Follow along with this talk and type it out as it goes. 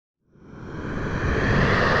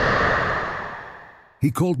He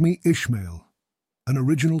Called Me Ishmael, an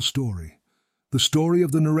original story. The story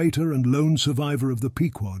of the narrator and lone survivor of the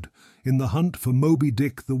Pequod in the hunt for Moby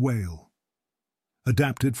Dick the whale.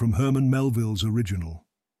 Adapted from Herman Melville's original.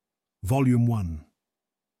 Volume 1.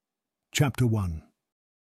 Chapter 1.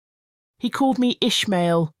 He called me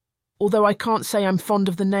Ishmael, although I can't say I'm fond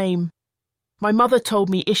of the name. My mother told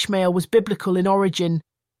me Ishmael was biblical in origin.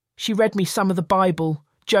 She read me some of the Bible,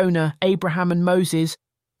 Jonah, Abraham and Moses,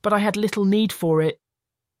 but I had little need for it.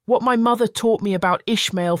 What my mother taught me about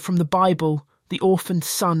Ishmael from the Bible, the orphaned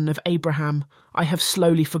son of Abraham, I have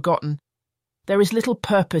slowly forgotten. There is little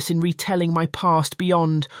purpose in retelling my past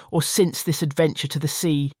beyond or since this adventure to the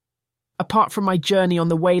sea. Apart from my journey on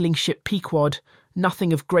the whaling ship Pequod,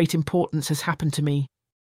 nothing of great importance has happened to me.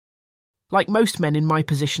 Like most men in my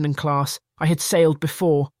position and class, I had sailed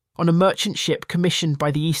before, on a merchant ship commissioned by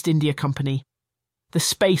the East India Company. The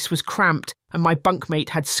space was cramped and my bunkmate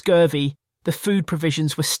had scurvy, the food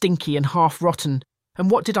provisions were stinky and half-rotten, and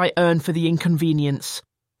what did I earn for the inconvenience?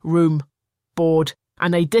 Room, board,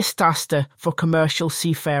 and a distaste for commercial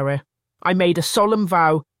seafarer. I made a solemn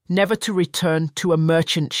vow never to return to a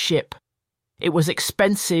merchant ship. It was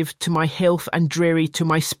expensive to my health and dreary to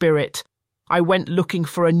my spirit. I went looking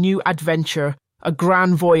for a new adventure, a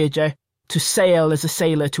grand voyager, to sail as a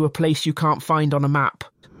sailor to a place you can't find on a map.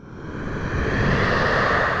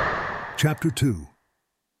 Chapter 2.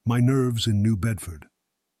 My Nerves in New Bedford.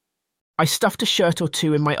 I stuffed a shirt or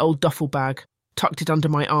two in my old duffel bag, tucked it under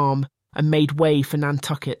my arm, and made way for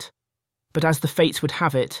Nantucket. But as the fates would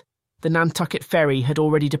have it, the Nantucket ferry had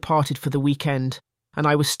already departed for the weekend, and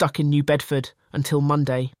I was stuck in New Bedford until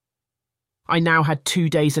Monday. I now had 2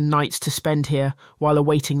 days and nights to spend here while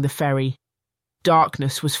awaiting the ferry.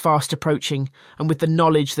 Darkness was fast approaching, and with the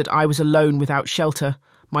knowledge that I was alone without shelter,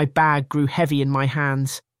 my bag grew heavy in my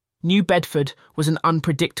hands. New Bedford was an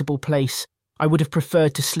unpredictable place. I would have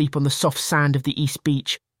preferred to sleep on the soft sand of the East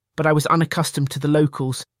Beach, but I was unaccustomed to the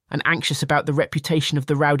locals and anxious about the reputation of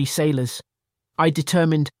the rowdy sailors. I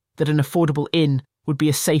determined that an affordable inn would be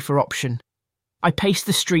a safer option. I paced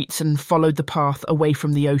the streets and followed the path away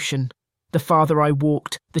from the ocean. The farther I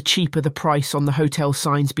walked, the cheaper the price on the hotel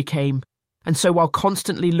signs became, and so while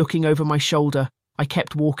constantly looking over my shoulder, I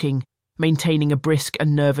kept walking, maintaining a brisk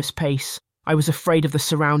and nervous pace. I was afraid of the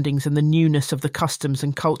surroundings and the newness of the customs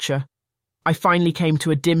and culture. I finally came to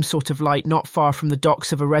a dim sort of light not far from the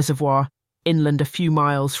docks of a reservoir, inland a few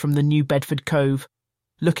miles from the New Bedford Cove.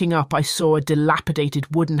 Looking up, I saw a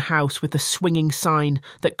dilapidated wooden house with a swinging sign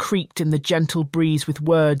that creaked in the gentle breeze with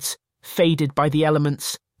words, faded by the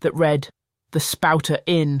elements, that read, "The Spouter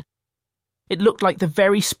Inn." It looked like the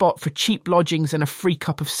very spot for cheap lodgings and a free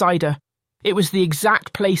cup of cider. It was the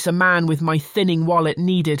exact place a man with my thinning wallet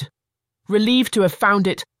needed. Relieved to have found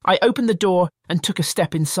it, I opened the door and took a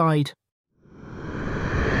step inside.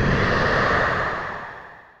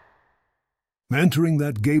 Entering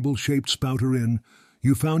that gable-shaped Spouter Inn,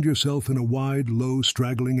 you found yourself in a wide, low,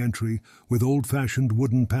 straggling entry with old-fashioned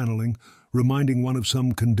wooden paneling, reminding one of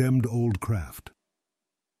some condemned old craft.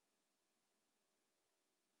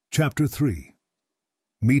 Chapter 3.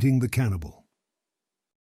 Meeting the Cannibal.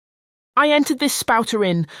 I entered this Spouter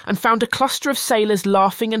Inn and found a cluster of sailors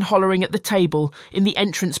laughing and hollering at the table in the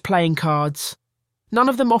entrance playing cards. None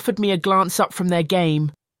of them offered me a glance up from their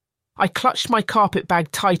game. I clutched my carpet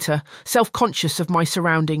bag tighter, self-conscious of my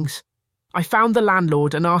surroundings. I found the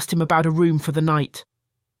landlord and asked him about a room for the night.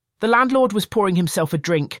 The landlord was pouring himself a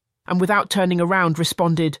drink, and without turning around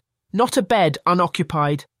responded, "Not a bed,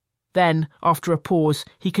 unoccupied." Then, after a pause,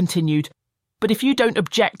 he continued, "But if you don't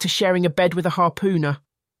object to sharing a bed with a harpooner."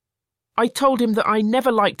 I told him that I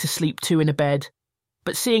never liked to sleep two in a bed,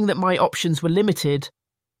 but seeing that my options were limited,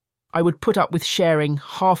 I would put up with sharing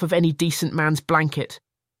half of any decent man's blanket.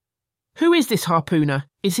 "Who is this harpooner?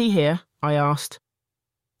 Is he here?" I asked.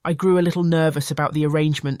 I grew a little nervous about the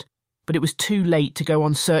arrangement, but it was too late to go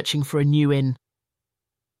on searching for a new inn.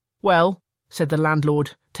 "Well," said the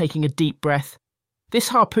landlord, taking a deep breath, "this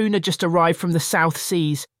harpooner just arrived from the South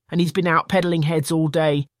Seas, and he's been out peddling heads all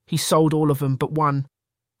day. He sold all of them but one."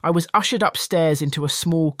 I was ushered upstairs into a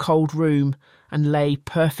small, cold room and lay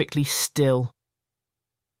perfectly still.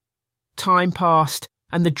 Time passed,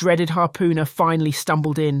 and the dreaded harpooner finally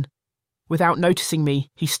stumbled in. Without noticing me,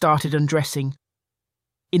 he started undressing.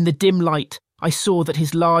 In the dim light, I saw that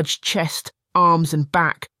his large chest, arms and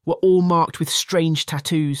back were all marked with strange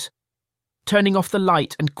tattoos. Turning off the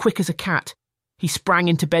light and quick as a cat, he sprang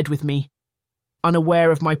into bed with me. Unaware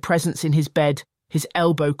of my presence in his bed, his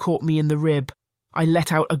elbow caught me in the rib. I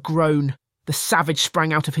let out a groan. The savage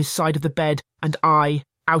sprang out of his side of the bed, and I,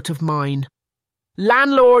 out of mine.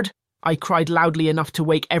 "Landlord!" I cried loudly enough to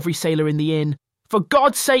wake every sailor in the inn. For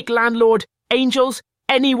God's sake, landlord, angels,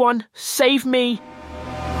 anyone, save me.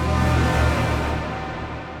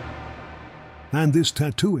 And this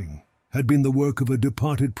tattooing had been the work of a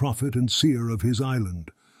departed prophet and seer of his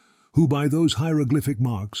island, who by those hieroglyphic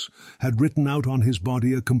marks had written out on his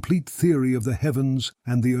body a complete theory of the heavens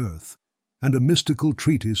and the earth, and a mystical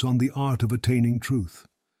treatise on the art of attaining truth,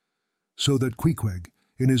 so that Queequeg,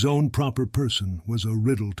 in his own proper person, was a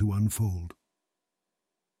riddle to unfold.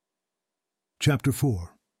 Chapter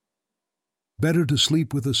 4. Better to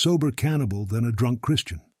sleep with a sober cannibal than a drunk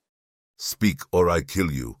Christian. Speak, or I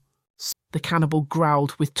kill you. The cannibal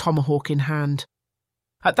growled with tomahawk in hand.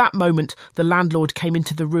 At that moment, the landlord came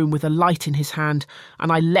into the room with a light in his hand,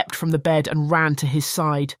 and I leapt from the bed and ran to his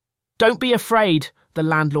side. "Don't be afraid," the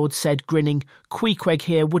landlord said, grinning. "Queequeg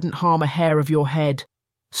here wouldn't harm a hair of your head."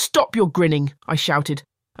 "Stop your grinning," I shouted.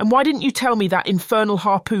 "And why didn't you tell me that infernal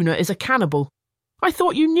harpooner is a cannibal? I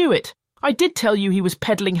thought you knew it. I did tell you he was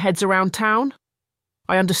peddling heads around town."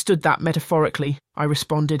 "I understood that metaphorically," I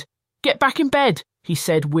responded. "Get back in bed," he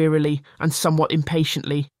said wearily and somewhat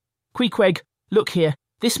impatiently. "Queequeg, look here.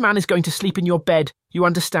 This man is going to sleep in your bed, you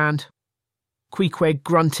understand?" Queequeg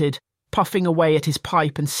grunted, puffing away at his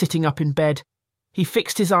pipe and sitting up in bed. He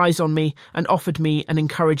fixed his eyes on me and offered me an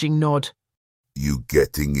encouraging nod. You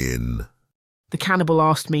getting in? The cannibal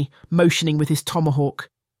asked me, motioning with his tomahawk.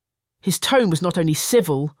 His tone was not only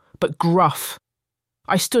civil, but gruff.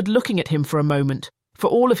 I stood looking at him for a moment. For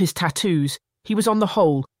all of his tattoos, he was on the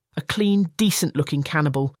whole a clean, decent-looking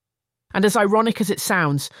cannibal. And as ironic as it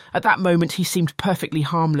sounds, at that moment he seemed perfectly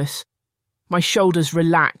harmless. My shoulders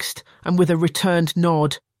relaxed, and with a returned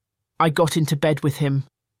nod, I got into bed with him.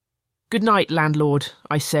 "Good night, landlord,"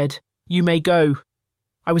 I said. "You may go."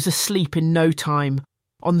 I was asleep in no time,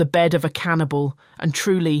 on the bed of a cannibal, and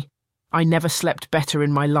truly, I never slept better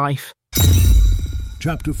in my life.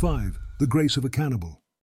 Chapter 5. The Grace of a Cannibal.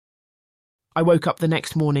 I woke up the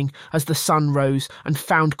next morning as the sun rose and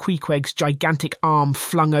found Queequeg's gigantic arm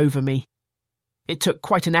flung over me. It took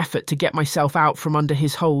quite an effort to get myself out from under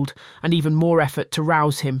his hold, and even more effort to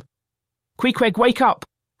rouse him. "Queequeg, wake up!"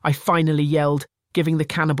 I finally yelled, giving the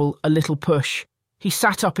cannibal a little push. He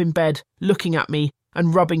sat up in bed, looking at me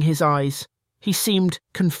and rubbing his eyes. He seemed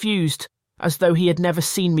confused, as though he had never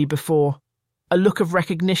seen me before. A look of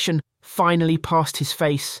recognition finally passed his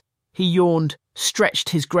face. He yawned, stretched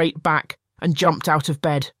his great back, and jumped out of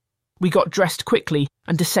bed. We got dressed quickly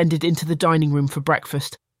and descended into the dining room for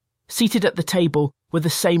breakfast. Seated at the table were the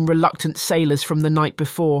same reluctant sailors from the night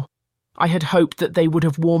before. I had hoped that they would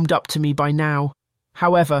have warmed up to me by now.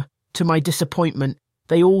 However, to my disappointment,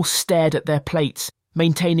 they all stared at their plates,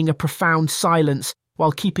 maintaining a profound silence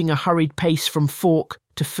while keeping a hurried pace from fork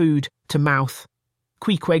to food to mouth.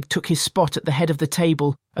 Queequeg took his spot at the head of the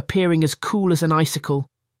table, appearing as cool as an icicle.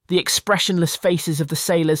 The expressionless faces of the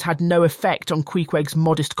sailors had no effect on Queequeg's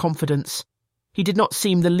modest confidence. He did not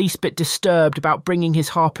seem the least bit disturbed about bringing his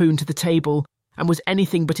harpoon to the table, and was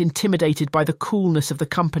anything but intimidated by the coolness of the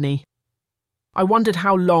company. I wondered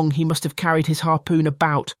how long he must have carried his harpoon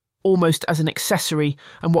about, almost as an accessory,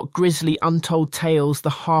 and what grisly untold tales the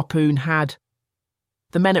harpoon had.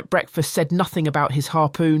 The men at breakfast said nothing about his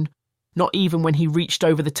harpoon, not even when he reached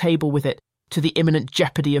over the table with it, to the imminent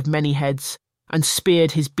jeopardy of many heads, and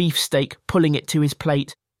speared his beefsteak, pulling it to his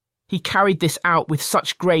plate. He carried this out with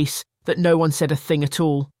such grace that no one said a thing at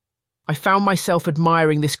all. I found myself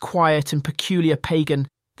admiring this quiet and peculiar pagan,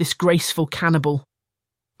 this graceful cannibal.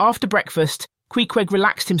 After breakfast, Queequeg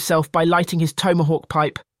relaxed himself by lighting his tomahawk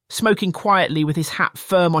pipe, smoking quietly with his hat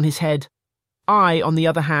firm on his head. I, on the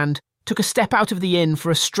other hand, took a step out of the inn for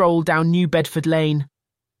a stroll down New Bedford Lane.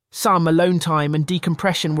 Some alone time and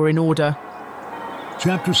decompression were in order.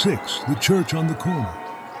 Chapter 6. The Church on the Corner.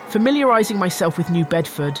 Familiarising myself with New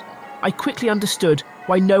Bedford, I quickly understood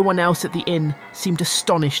why no one else at the inn seemed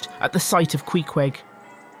astonished at the sight of Queequeg.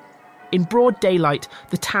 In broad daylight,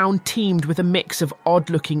 the town teemed with a mix of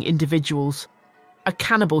odd-looking individuals. A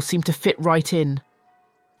cannibal seemed to fit right in.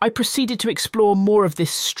 I proceeded to explore more of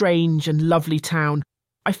this strange and lovely town.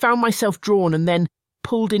 I found myself drawn and then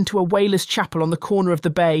pulled into a whaler's chapel on the corner of the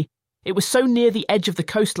bay. It was so near the edge of the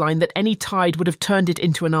coastline that any tide would have turned it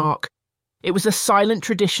into an ark. It was a silent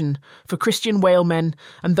tradition for Christian whalemen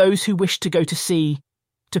and those who wished to go to sea,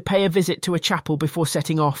 to pay a visit to a chapel before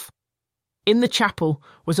setting off. In the chapel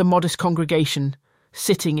was a modest congregation,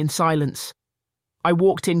 sitting in silence. I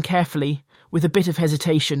walked in carefully, with a bit of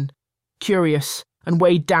hesitation, curious and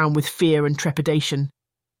weighed down with fear and trepidation.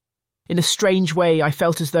 In a strange way, I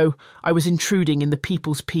felt as though I was intruding in the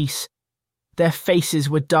people's peace. Their faces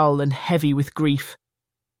were dull and heavy with grief.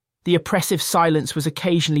 The oppressive silence was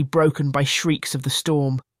occasionally broken by shrieks of the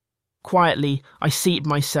storm. Quietly, I seated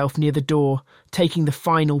myself near the door, taking the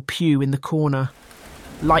final pew in the corner.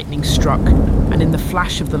 Lightning struck, and in the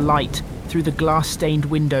flash of the light through the glass-stained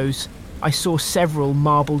windows, I saw several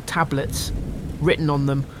marble tablets. Written on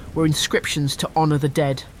them were inscriptions to honour the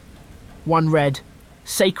dead. One read,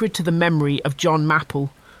 "Sacred to the memory of John Mapple,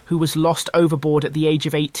 who was lost overboard at the age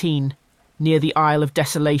of 18, near the Isle of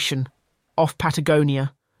Desolation, off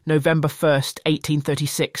Patagonia, November 1st,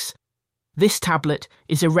 1836. This tablet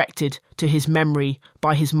is erected to his memory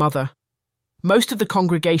by his mother." Most of the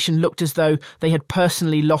congregation looked as though they had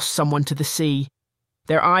personally lost someone to the sea.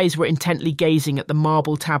 Their eyes were intently gazing at the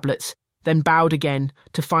marble tablets, then bowed again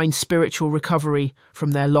to find spiritual recovery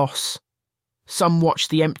from their loss. Some watched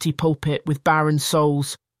the empty pulpit with barren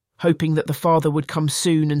souls, hoping that the Father would come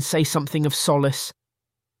soon and say something of solace.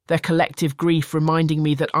 Their collective grief reminding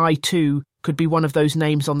me that I too could be one of those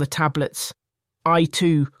names on the tablets. I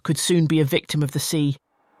too could soon be a victim of the sea.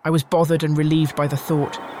 I was bothered and relieved by the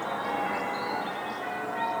thought.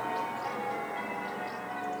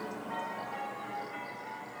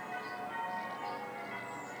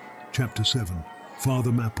 Chapter 7.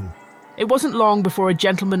 Father Mapple. It wasn't long before a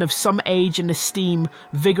gentleman of some age and esteem,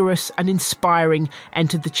 vigorous and inspiring,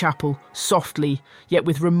 entered the chapel, softly, yet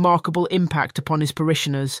with remarkable impact upon his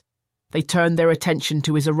parishioners. They turned their attention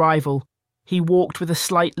to his arrival. He walked with a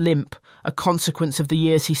slight limp, a consequence of the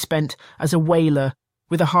years he spent as a whaler,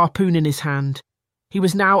 with a harpoon in his hand. He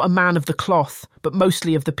was now a man of the cloth, but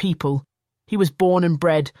mostly of the people. He was born and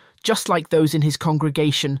bred, just like those in his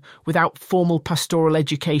congregation, without formal pastoral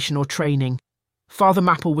education or training. Father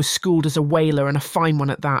Mapple was schooled as a whaler, and a fine one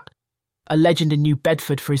at that. A legend in New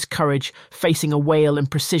Bedford for his courage, facing a whale in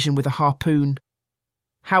precision with a harpoon.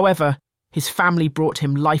 However, his family brought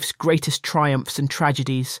him life's greatest triumphs and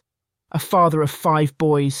tragedies. A father of 5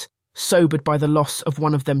 boys, sobered by the loss of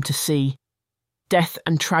one of them to sea. Death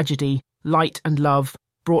and tragedy, light and love,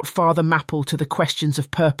 brought Father Mapple to the questions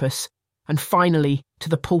of purpose, and finally to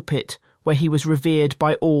the pulpit, where he was revered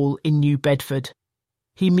by all in New Bedford.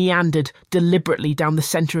 He meandered deliberately down the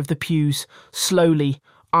centre of the pews, slowly,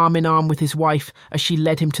 arm in arm with his wife as she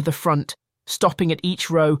led him to the front, stopping at each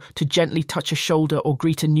row to gently touch a shoulder or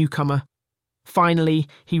greet a newcomer. Finally,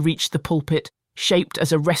 he reached the pulpit, shaped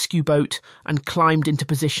as a rescue boat, and climbed into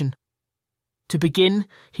position. To begin,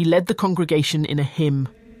 he led the congregation in a hymn.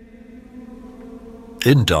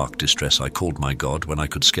 In dark distress I called my God when I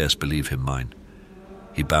could scarce believe him mine.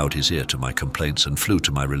 He bowed his ear to my complaints and flew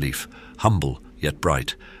to my relief, humble yet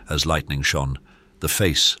bright, as lightning shone, the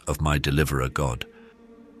face of my deliverer God.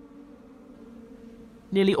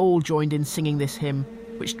 Nearly all joined in singing this hymn,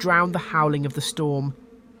 which drowned the howling of the storm.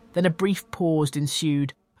 Then a brief pause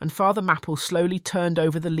ensued, and Father Mapple slowly turned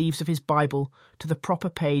over the leaves of his Bible to the proper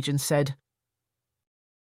page and said,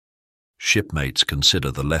 Shipmates, consider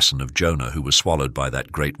the lesson of Jonah, who was swallowed by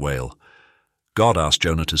that great whale. God asked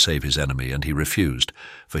Jonah to save his enemy, and he refused,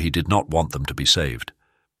 for he did not want them to be saved.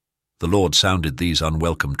 The Lord sounded these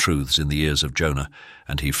unwelcome truths in the ears of Jonah,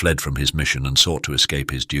 and he fled from his mission and sought to escape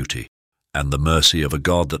his duty, and the mercy of a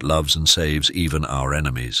God that loves and saves even our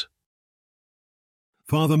enemies.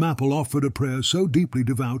 Father Mapple offered a prayer so deeply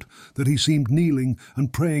devout that he seemed kneeling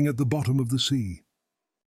and praying at the bottom of the sea.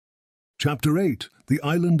 Chapter 8. The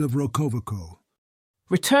Island of Rocovaco.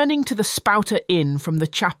 Returning to the Spouter Inn from the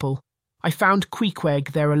chapel, I found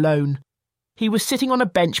Queequeg there alone. He was sitting on a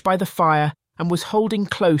bench by the fire and was holding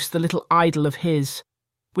close the little idol of his.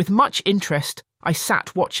 With much interest, I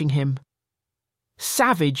sat watching him.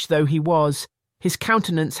 Savage though he was, his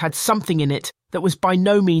countenance had something in it that was by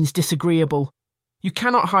no means disagreeable. You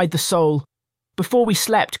cannot hide the soul. Before we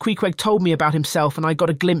slept, Queequeg told me about himself, and I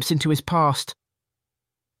got a glimpse into his past.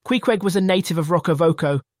 Queequeg was a native of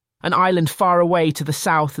Rocovaco, an island far away to the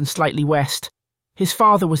south and slightly west. His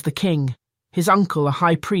father was the king, his uncle a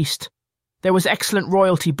high priest. There was excellent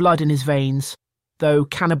royalty blood in his veins, though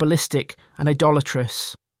cannibalistic and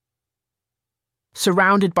idolatrous.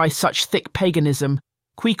 Surrounded by such thick paganism,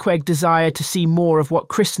 Queequeg desired to see more of what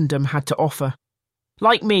Christendom had to offer.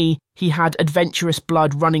 Like me, he had adventurous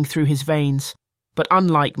blood running through his veins, but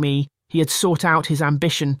unlike me, he had sought out his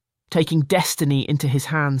ambition, taking destiny into his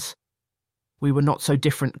hands. We were not so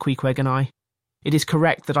different, Queequeg and I. It is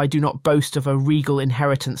correct that I do not boast of a regal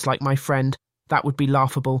inheritance like my friend. That would be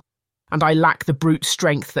laughable. And I lack the brute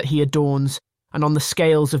strength that he adorns, and on the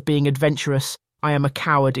scales of being adventurous, I am a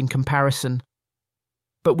coward in comparison.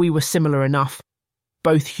 But we were similar enough,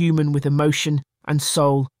 both human with emotion and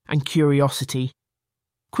soul and curiosity.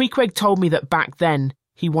 Queequeg told me that back then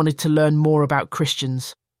he wanted to learn more about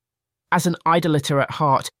Christians. As an idolater at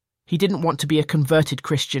heart, he didn't want to be a converted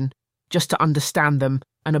Christian, just to understand them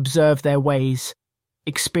and observe their ways.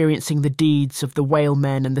 experiencing the deeds of the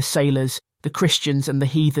whalemen and the sailors, the Christians and the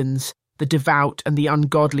heathens, the devout and the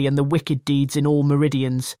ungodly and the wicked deeds in all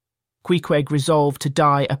meridians, Queequeg resolved to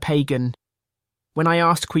die a pagan. When I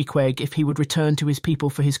asked Queequeg if he would return to his people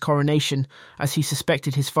for his coronation, as he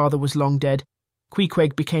suspected his father was long dead,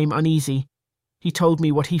 Queequeg became uneasy. He told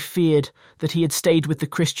me what he feared, that he had stayed with the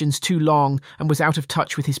Christians too long and was out of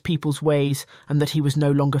touch with his people's ways, and that he was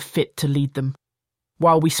no longer fit to lead them.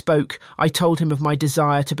 While we spoke, I told him of my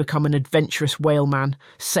desire to become an adventurous whaleman,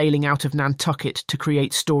 sailing out of Nantucket to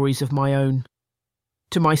create stories of my own.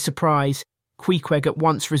 To my surprise, Queequeg at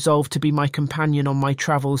once resolved to be my companion on my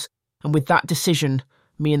travels, and with that decision,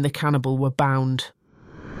 me and the cannibal were bound.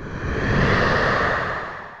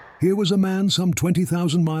 Here was a man some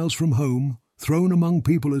 20,000 miles from home, thrown among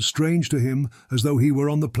people as strange to him as though he were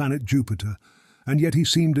on the planet Jupiter, and yet he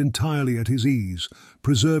seemed entirely at his ease,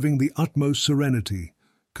 preserving the utmost serenity,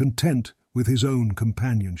 content with his own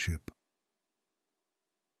companionship.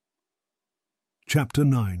 Chapter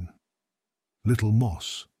 9. Little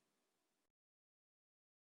Moss.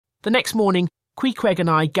 The next morning, Queequeg and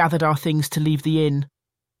I gathered our things to leave the inn.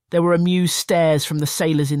 There were amused stares from the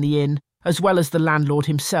sailors in the inn, as well as the landlord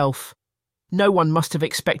himself. No one must have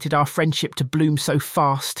expected our friendship to bloom so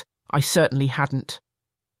fast. I certainly hadn't.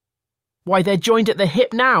 "Why, they're joined at the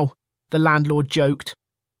hip now," the landlord joked.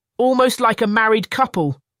 "Almost like a married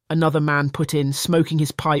couple," another man put in, smoking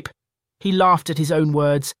his pipe. He laughed at his own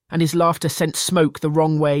words, and his laughter sent smoke the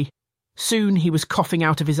wrong way. Soon he was coughing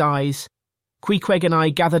out of his eyes. Queequeg and I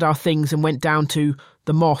gathered our things and went down to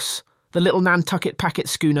the Moss, the little Nantucket packet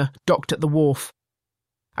schooner docked at the wharf.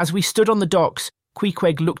 As we stood on the docks,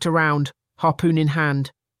 Queequeg looked around, harpoon in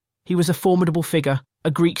hand. He was a formidable figure,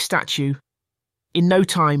 a Greek statue. In no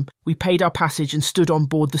time, we paid our passage and stood on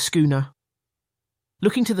board the schooner.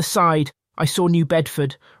 Looking to the side, I saw New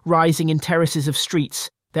Bedford, rising in terraces of streets,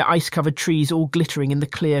 their ice-covered trees all glittering in the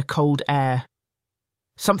clear, cold air.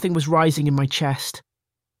 Something was rising in my chest.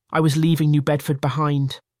 I was leaving New Bedford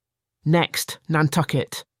behind. Next,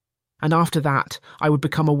 Nantucket. And after that, I would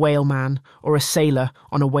become a whaleman or a sailor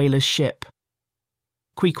on a whaler's ship.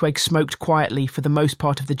 Queequeg smoked quietly for the most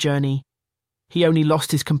part of the journey. He only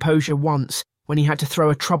lost his composure once, when he had to throw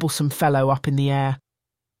a troublesome fellow up in the air.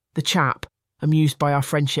 The chap, amused by our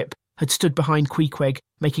friendship, had stood behind Queequeg,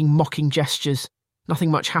 making mocking gestures.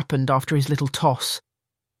 Nothing much happened after his little toss.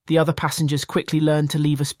 The other passengers quickly learned to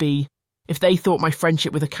leave us be. If they thought my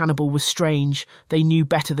friendship with a cannibal was strange, they knew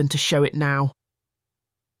better than to show it now.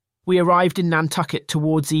 We arrived in Nantucket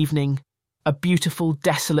towards evening, a beautiful,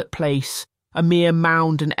 desolate place, a mere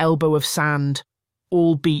mound and elbow of sand,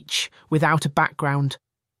 all beach, without a background.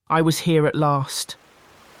 I was here at last.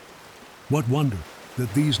 What wonder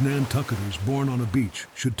that these Nantucketers born on a beach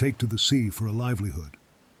should take to the sea for a livelihood.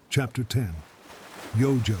 Chapter 10.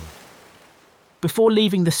 Yojo. Before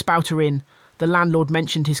leaving the Spouter Inn, the landlord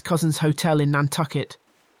mentioned his cousin's hotel in Nantucket.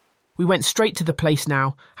 We went straight to the place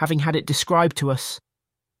now, having had it described to us.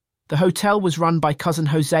 The hotel was run by cousin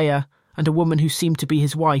Hosea and a woman who seemed to be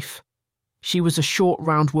his wife. She was a short,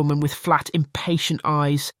 round woman with flat, impatient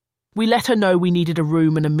eyes. We let her know we needed a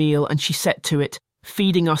room and a meal, and she set to it,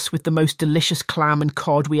 feeding us with the most delicious clam and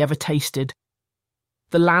cod we ever tasted.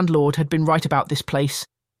 The landlord had been right about this place.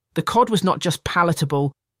 The cod was not just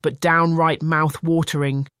palatable, but downright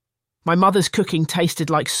mouth-watering. My mother's cooking tasted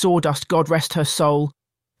like sawdust, God rest her soul.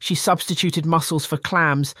 She substituted mussels for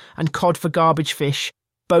clams and cod for garbage fish,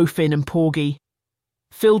 bowfin and porgy.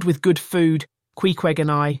 Filled with good food, Queequeg and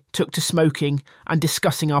I took to smoking and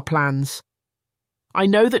discussing our plans. I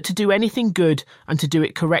know that to do anything good and to do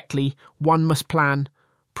it correctly, one must plan,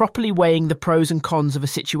 properly weighing the pros and cons of a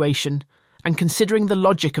situation, and considering the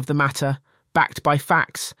logic of the matter, backed by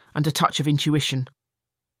facts and a touch of intuition.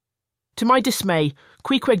 To my dismay,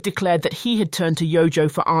 Queequeg declared that he had turned to Yojo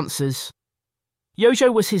for answers.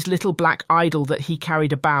 Yojo was his little black idol that he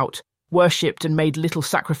carried about, worshipped and made little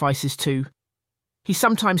sacrifices to. He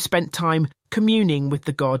sometimes spent time communing with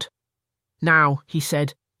the god. Now, he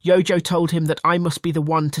said, Yojo told him that I must be the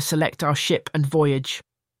one to select our ship and voyage.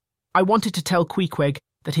 I wanted to tell Queequeg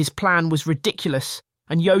that his plan was ridiculous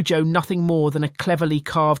and Yojo nothing more than a cleverly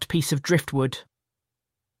carved piece of driftwood.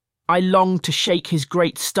 I longed to shake his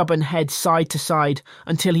great stubborn head side to side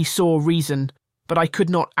until he saw reason, but I could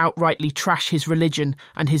not outrightly trash his religion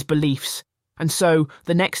and his beliefs, and so,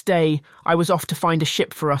 the next day, I was off to find a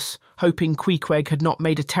ship for us, hoping Queequeg had not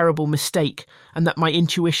made a terrible mistake and that my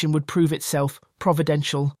intuition would prove itself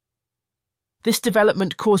providential. This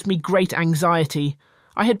development caused me great anxiety.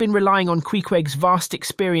 I had been relying on Queequeg's vast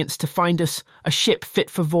experience to find us a ship fit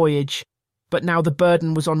for voyage, but now the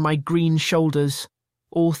burden was on my green shoulders,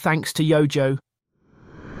 all thanks to Yojo.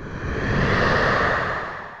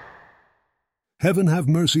 Heaven have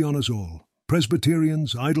mercy on us all,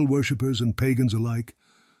 Presbyterians, idol worshippers, and pagans alike,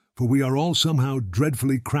 for we are all somehow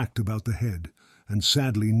dreadfully cracked about the head, and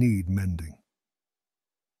sadly need mending.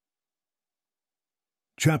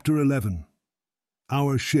 Chapter 11.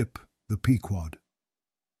 Our Ship, the Pequod.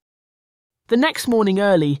 The next morning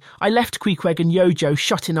early, I left Queequeg and Yojo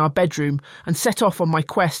shut in our bedroom and set off on my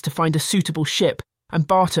quest to find a suitable ship and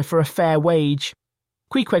barter for a fair wage.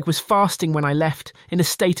 Queequeg was fasting when I left, in a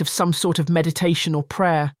state of some sort of meditation or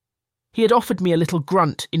prayer. He had offered me a little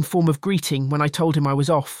grunt in form of greeting when I told him I was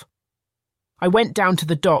off. I went down to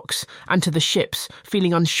the docks and to the ships,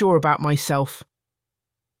 feeling unsure about myself.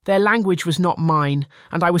 Their language was not mine,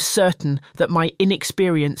 and I was certain that my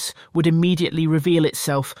inexperience would immediately reveal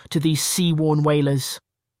itself to these sea-worn whalers.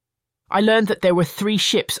 I learned that there were 3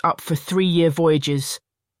 ships up for 3-year voyages,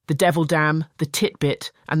 the Devil Dam, the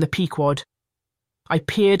Titbit, and the Pequod. I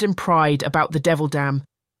peered and pried about the Devil Dam,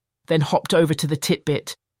 then hopped over to the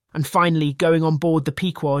Titbit, and finally, going on board the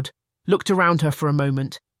Pequod, looked around her for a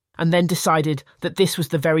moment, and then decided that this was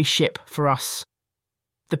the very ship for us.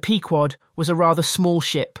 The Pequod was a rather small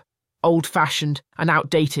ship, old-fashioned and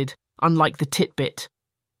outdated, unlike the Titbit,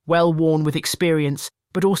 well worn with experience,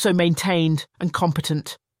 but also maintained and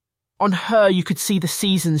competent. On her you could see the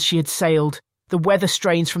seasons she had sailed, the weather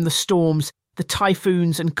strains from the storms, the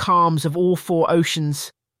typhoons and calms of all 4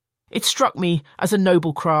 oceans. It struck me as a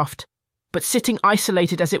noble craft, but sitting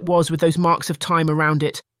isolated as it was with those marks of time around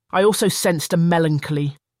it, I also sensed a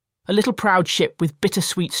melancholy, a little proud ship with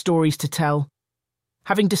bittersweet stories to tell.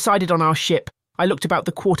 Having decided on our ship, I looked about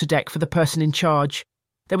the quarterdeck for the person in charge.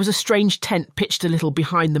 There was a strange tent pitched a little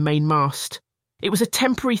behind the main mast. It was a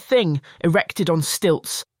temporary thing erected on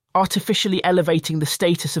stilts, artificially elevating the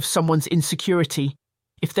status of someone's insecurity.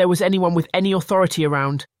 If there was anyone with any authority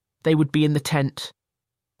around, they would be in the tent.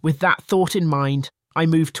 With that thought in mind, I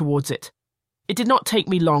moved towards it. It did not take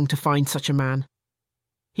me long to find such a man.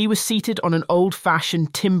 He was seated on an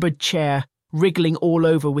old-fashioned timbered chair, wriggling all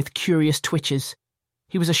over with curious twitches.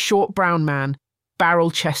 He was a short brown man,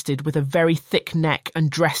 barrel-chested with a very thick neck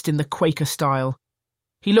and dressed in the Quaker style.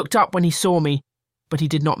 He looked up when he saw me, but he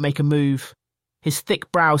did not make a move. His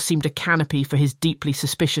thick brow seemed a canopy for his deeply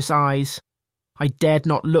suspicious eyes. I dared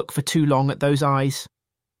not look for too long at those eyes.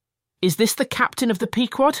 "Is this the captain of the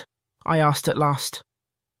Pequod?" I asked at last.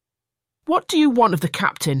 "What do you want of the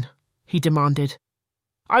captain?" he demanded.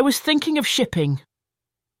 "I was thinking of shipping."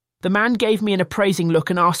 The man gave me an appraising look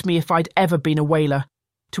and asked me if I'd ever been a whaler,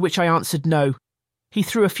 to which I answered no. He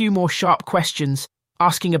threw a few more sharp questions,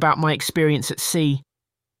 asking about my experience at sea.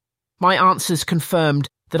 My answers confirmed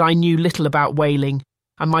that I knew little about whaling,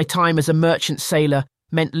 and my time as a merchant sailor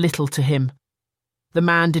meant little to him. The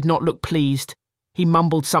man did not look pleased. He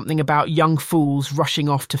mumbled something about young fools rushing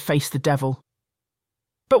off to face the devil.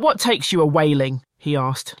 "But what takes you a whaling?" he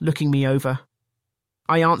asked, looking me over.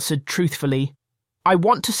 I answered truthfully, "I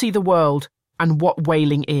want to see the world and what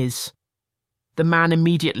whaling is." The man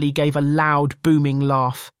immediately gave a loud, booming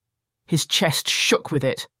laugh. His chest shook with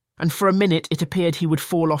it, and for a minute it appeared he would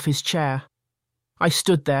fall off his chair. I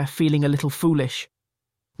stood there, feeling a little foolish.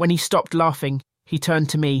 When he stopped laughing, he turned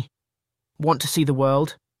to me. "Want to see the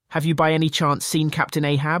world? Have you by any chance seen Captain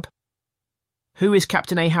Ahab?" "Who is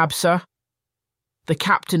Captain Ahab, sir?" "The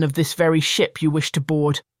captain of this very ship you wish to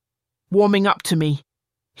board. Warming up to me,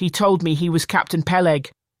 he told me he was Captain Peleg,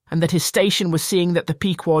 and that his station was seeing that the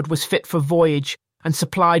Pequod was fit for voyage and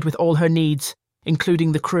supplied with all her needs,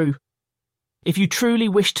 including the crew. If you truly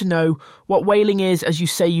wish to know what whaling is as you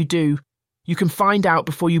say you do, you can find out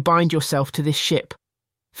before you bind yourself to this ship.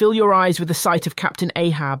 Fill your eyes with the sight of Captain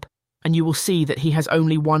Ahab, and you will see that he has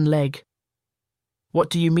only 1 leg." "What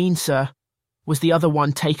do you mean, sir? Was the other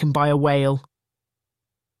one taken by a whale?"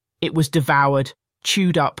 "It was devoured,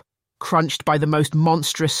 chewed up, crunched by the most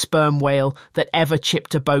monstrous sperm whale that ever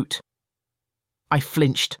chipped a boat." I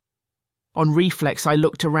flinched. On reflex I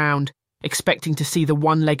looked around, expecting to see the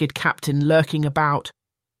 1-legged captain lurking about.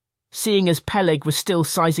 Seeing as Peleg was still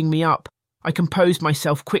sizing me up, I composed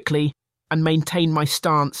myself quickly and maintained my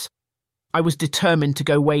stance. I was determined to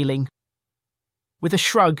go whaling. With a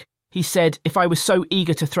shrug, he said if I was so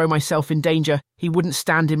eager to throw myself in danger, he wouldn't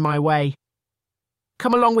stand in my way.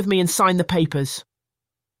 "Come along with me and sign the papers."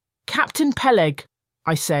 "Captain Peleg,"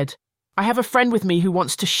 I said, "I have a friend with me who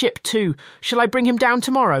wants to ship too. Shall I bring him down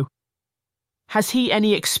tomorrow?" "Has he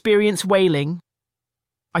any experience whaling?"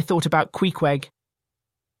 I thought about Queequeg.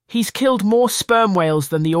 "He's killed more sperm whales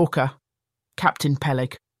than the orca, Captain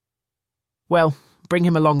Peleg." "Well, bring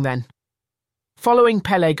him along then." Following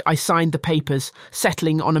Peleg, I signed the papers,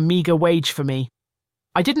 settling on a meagre wage for me.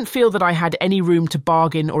 I didn't feel that I had any room to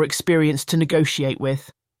bargain or experience to negotiate with.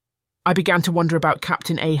 I began to wonder about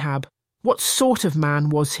Captain Ahab. What sort of man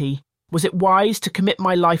was he? Was it wise to commit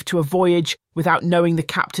my life to a voyage without knowing the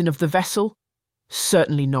captain of the vessel?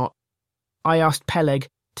 Certainly not. I asked Peleg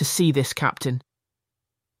to see this captain.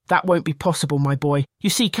 That won't be possible, my boy. You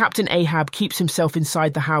see, Captain Ahab keeps himself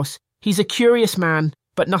inside the house. He's a curious man,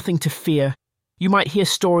 but nothing to fear. You might hear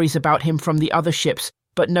stories about him from the other ships,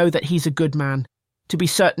 but know that he's a good man. To be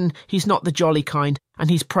certain, he's not the jolly kind, and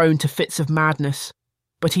he's prone to fits of madness.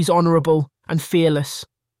 But he's honourable and fearless.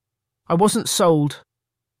 I wasn't sold.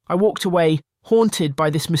 I walked away, haunted by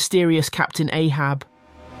this mysterious Captain Ahab.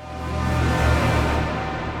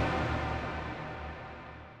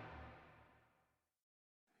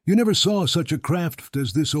 You never saw such a craft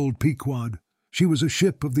as this old Pequod. She was a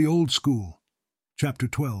ship of the old school. Chapter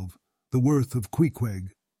 12. The Worth of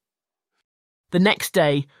Queequeg. The next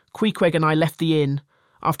day, Queequeg and I left the inn,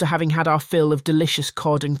 after having had our fill of delicious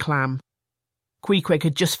cod and clam. Queequeg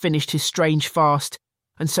had just finished his strange fast,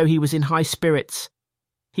 and so he was in high spirits.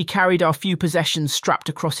 He carried our few possessions strapped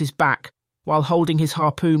across his back, while holding his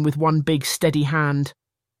harpoon with one big steady hand.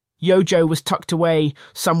 Yojo was tucked away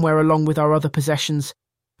somewhere along with our other possessions.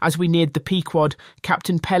 As we neared the Pequod,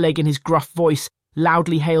 Captain Peleg in his gruff voice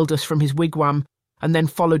loudly hailed us from his wigwam, and then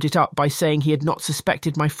followed it up by saying he had not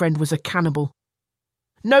suspected my friend was a cannibal.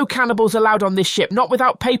 "No cannibals allowed on this ship, not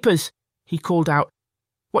without papers," he called out.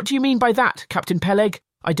 "What do you mean by that, Captain Peleg?"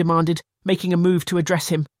 I demanded, making a move to address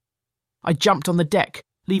him. I jumped on the deck,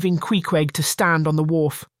 leaving Queequeg to stand on the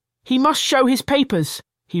wharf. "He must show his papers,"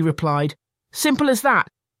 he replied. "Simple as that.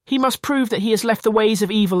 He must prove that he has left the ways of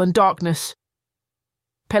evil and darkness."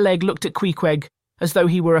 Peleg looked at Queequeg as though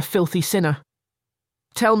he were a filthy sinner.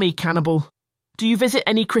 "Tell me, cannibal, do you visit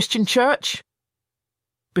any Christian church?"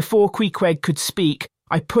 Before Queequeg could speak,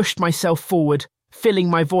 I pushed myself forward, filling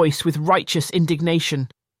my voice with righteous indignation.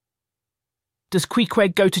 "Does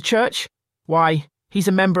Queequeg go to church? Why, he's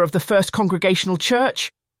a member of the First Congregational Church."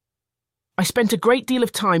 I spent a great deal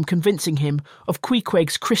of time convincing him of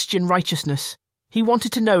Queequeg's Christian righteousness. He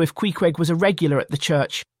wanted to know if Queequeg was a regular at the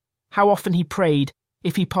church, how often he prayed,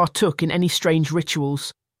 if he partook in any strange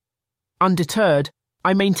rituals. Undeterred,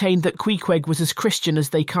 I maintained that Queequeg was as Christian as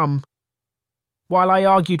they come. While I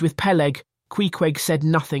argued with Peleg, Queequeg said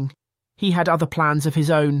nothing. He had other plans of his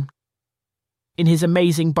own. In his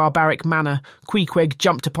amazing barbaric manner, Queequeg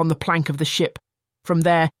jumped upon the plank of the ship. From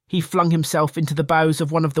there, he flung himself into the bows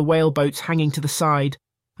of one of the whaleboats hanging to the side,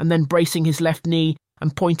 and then bracing his left knee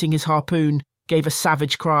and pointing his harpoon, gave a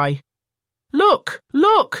savage cry. "Look!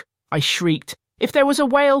 Look!" I shrieked. "If there was a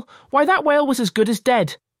whale, why that whale was as good as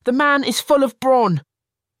dead. The man is full of brawn."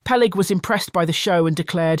 Peleg was impressed by the show and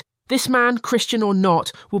declared, "This man, Christian or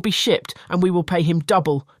not, will be shipped, and we will pay him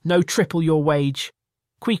double, no triple your wage."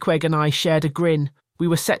 Queequeg and I shared a grin. We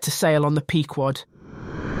were set to sail on the Pequod.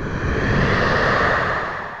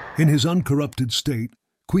 In his uncorrupted state,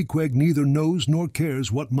 Queequeg neither knows nor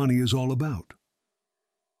cares what money is all about.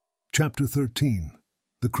 Chapter 13.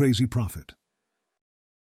 The Crazy Prophet.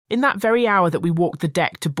 In that very hour that we walked the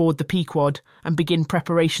deck to board the Pequod and begin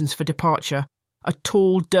preparations for departure, a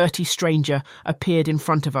tall, dirty stranger appeared in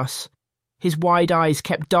front of us. His wide eyes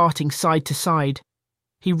kept darting side to side.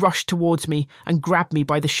 He rushed towards me and grabbed me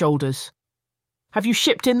by the shoulders. "Have you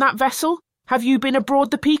shipped in that vessel? Have you been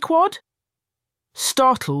aboard the Pequod?"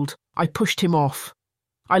 Startled, I pushed him off.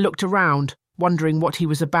 I looked around, wondering what he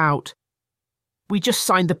was about. "We just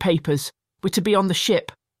signed the papers. We're to be on the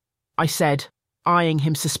ship," I said, eyeing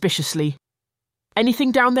him suspiciously.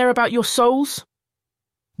 "Anything down there about your souls?"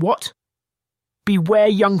 "What?" "Beware,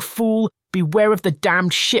 young fool, beware of the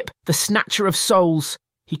damned ship, the snatcher of souls,"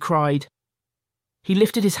 he cried. He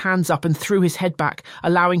lifted his hands up and threw his head back,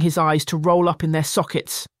 allowing his eyes to roll up in their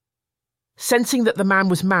sockets. Sensing that the man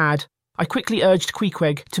was mad, I quickly urged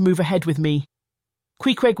Queequeg to move ahead with me.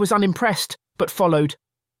 Queequeg was unimpressed, but followed.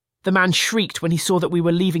 The man shrieked when he saw that we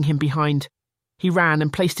were leaving him behind. He ran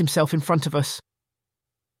and placed himself in front of us.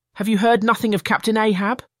 "Have you heard nothing of Captain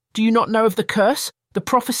Ahab? Do you not know of the curse, the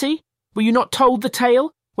prophecy? Were you not told the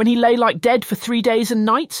tale, when he lay like dead for 3 days and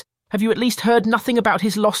nights? Have you at least heard nothing about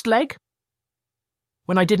his lost leg?"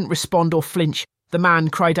 When I didn't respond or flinch, the man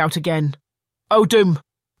cried out again. "Odum!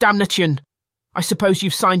 Damnation! I suppose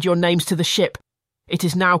you've signed your names to the ship. It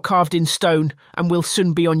is now carved in stone, and will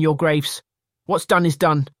soon be on your graves. What's done is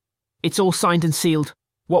done. It's all signed and sealed.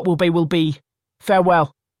 What will be will be.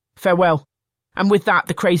 Farewell, farewell." And with that,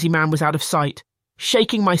 the crazy man was out of sight.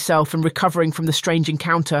 Shaking myself and recovering from the strange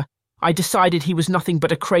encounter, I decided he was nothing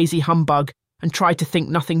but a crazy humbug and tried to think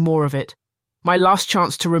nothing more of it. My last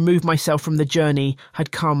chance to remove myself from the journey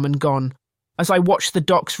had come and gone. As I watched the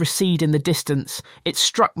docks recede in the distance, it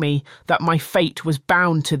struck me that my fate was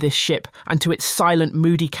bound to this ship and to its silent,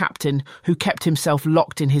 moody captain who kept himself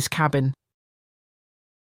locked in his cabin.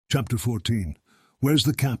 Chapter 14. Where's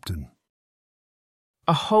the captain?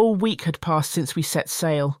 A whole week had passed since we set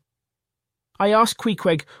sail. I asked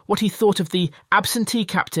Queequeg what he thought of the absentee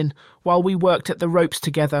captain while we worked at the ropes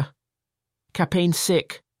together. Captain's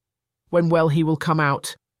sick. When well he will come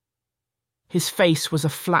out. His face was a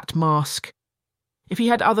flat mask. If he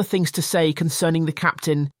had other things to say concerning the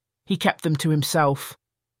captain, he kept them to himself.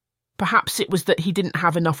 Perhaps it was that he didn't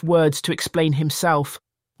have enough words to explain himself,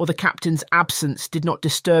 or the captain's absence did not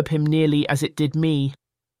disturb him nearly as it did me.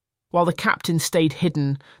 While the captain stayed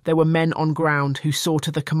hidden, there were men on ground who saw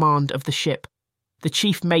to the command of the ship. The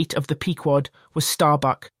chief mate of the Pequod was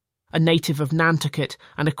Starbuck, a native of Nantucket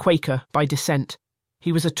and a Quaker by descent.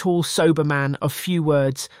 He was a tall, sober man of few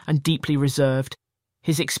words and deeply reserved.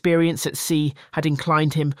 His experience at sea had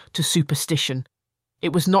inclined him to superstition.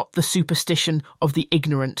 It was not the superstition of the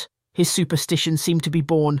ignorant. His superstition seemed to be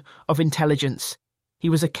born of intelligence. He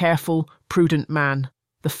was a careful, prudent man,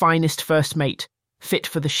 the finest first mate, fit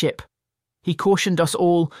for the ship. He cautioned us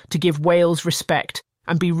all to give whales respect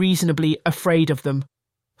and be reasonably afraid of them.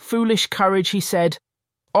 Foolish courage, he said,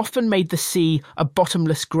 often made the sea a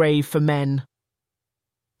bottomless grave for men.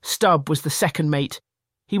 Stubb was the second mate.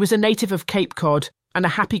 He was a native of Cape Cod and a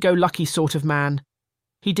happy-go-lucky sort of man.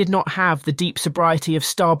 He did not have the deep sobriety of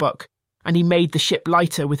Starbuck, and he made the ship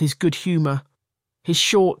lighter with his good humour. His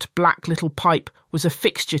short, black little pipe was a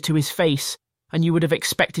fixture to his face, and you would have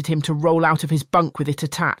expected him to roll out of his bunk with it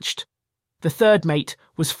attached. The third mate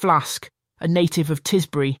was Flask, a native of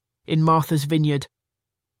Tisbury, in Martha's Vineyard.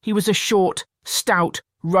 He was a short, stout,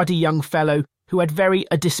 ruddy young fellow who had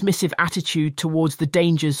a dismissive attitude towards the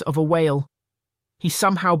dangers of a whale. He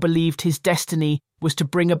somehow believed his destiny was to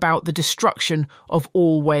bring about the destruction of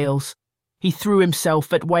all whales. He threw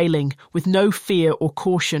himself at whaling with no fear or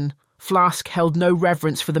caution. Flask held no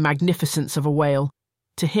reverence for the magnificence of a whale.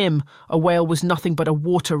 To him, a whale was nothing but a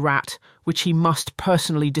water rat, which he must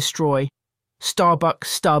personally destroy. Starbuck,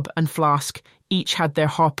 Stubb, and Flask each had their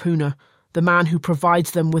harpooner, the man who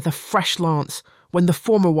provides them with a fresh lance when the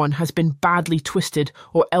former one has been badly twisted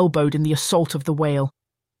or elbowed in the assault of the whale.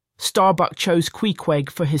 Starbuck chose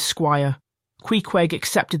Queequeg for his squire. Queequeg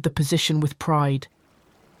accepted the position with pride.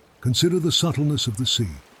 Consider the subtleness of the sea,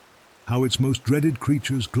 how its most dreaded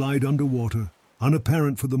creatures glide underwater,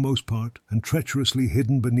 unapparent for the most part, and treacherously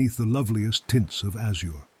hidden beneath the loveliest tints of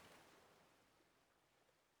azure.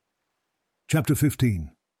 Chapter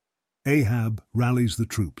 15. Ahab rallies the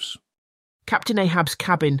troops. Captain Ahab's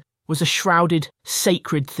cabin was a shrouded,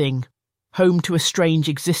 sacred thing, home to a strange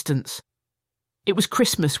existence. It was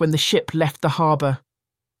Christmas when the ship left the harbour.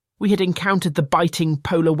 We had encountered the biting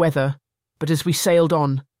polar weather, but as we sailed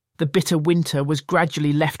on, the bitter winter was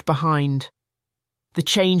gradually left behind. The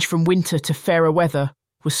change from winter to fairer weather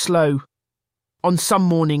was slow. On some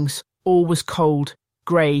mornings, all was cold,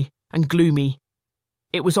 grey, and gloomy.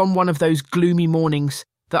 It was on one of those gloomy mornings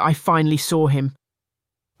that I finally saw him.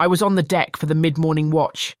 I was on the deck for the mid-morning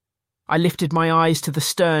watch. I lifted my eyes to the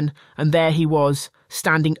stern, and there he was,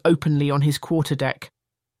 standing openly on his quarterdeck.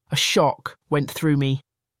 A shock went through me.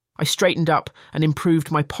 I straightened up and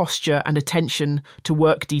improved my posture and attention to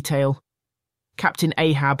work detail. Captain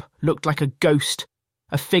Ahab looked like a ghost,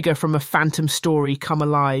 a figure from a phantom story come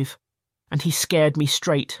alive, and he scared me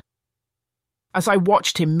straight. As I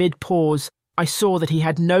watched him mid-pause, I saw that he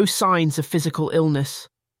had no signs of physical illness.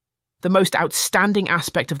 The most outstanding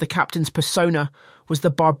aspect of the captain's persona was the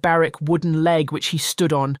barbaric wooden leg which he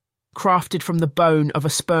stood on, crafted from the bone of a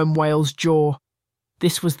sperm whale's jaw.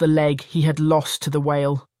 This was the leg he had lost to the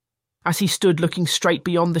whale. As he stood looking straight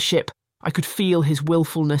beyond the ship, I could feel his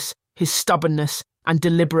willfulness, his stubbornness, and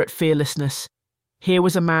deliberate fearlessness. Here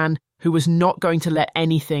was a man who was not going to let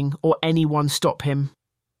anything or anyone stop him.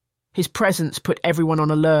 His presence put everyone on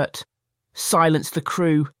alert, silenced the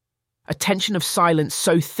crew, a tension of silence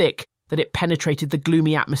so thick that it penetrated the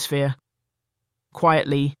gloomy atmosphere.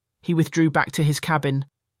 Quietly, he withdrew back to his cabin,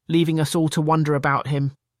 leaving us all to wonder about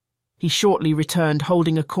him. He shortly returned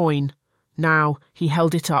holding a coin. Now he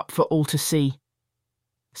held it up for all to see.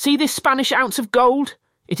 "See this Spanish ounce of gold?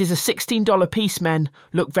 It is a $16 piece, men.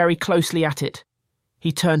 Look very closely at it."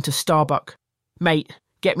 He turned to Starbuck. "Mate,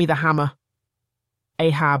 get me the hammer."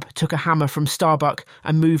 Ahab took a hammer from Starbuck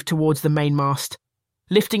and moved towards the mainmast.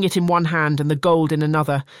 Lifting it in one hand and the gold in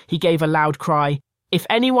another, he gave a loud cry. "If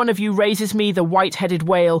any one of you raises me the white-headed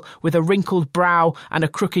whale with a wrinkled brow and a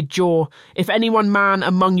crooked jaw, if any one man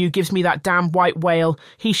among you gives me that damn white whale,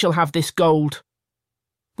 he shall have this gold."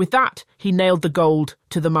 With that, he nailed the gold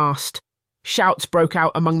to the mast. Shouts broke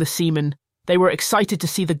out among the seamen. They were excited to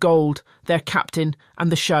see the gold, their captain,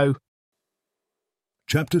 and the show.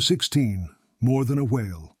 Chapter 16. More Than a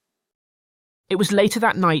Whale. It was later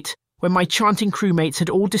that night, when my chanting crewmates had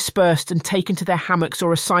all dispersed and taken to their hammocks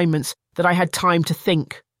or assignments, that I had time to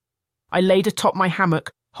think. I laid atop my hammock,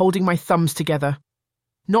 holding my thumbs together.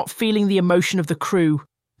 Not feeling the emotion of the crew,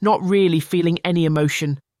 not really feeling any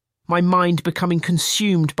emotion. My mind becoming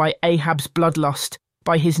consumed by Ahab's bloodlust,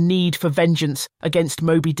 by his need for vengeance against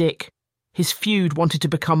Moby Dick. His feud wanted to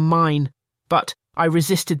become mine, but I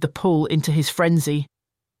resisted the pull into his frenzy.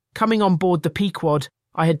 Coming on board the Pequod,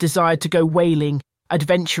 I had desired to go whaling,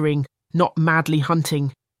 adventuring, not madly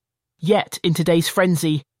hunting. Yet, in today's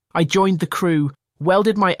frenzy, I joined the crew,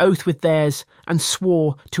 welded my oath with theirs, and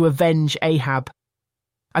swore to avenge Ahab.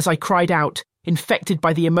 As I cried out, infected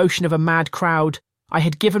by the emotion of a mad crowd, I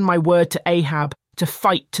had given my word to Ahab to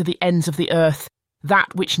fight to the ends of the earth,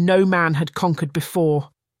 that which no man had conquered before.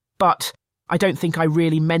 But I don't think I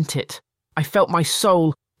really meant it. I felt my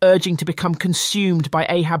soul urging to become consumed by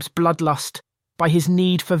Ahab's bloodlust, by his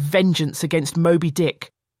need for vengeance against Moby Dick.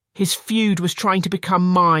 His feud was trying to become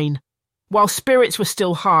mine. While spirits were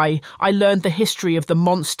still high, I learned the history of the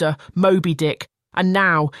monster, Moby Dick, and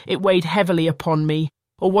now it weighed heavily upon me.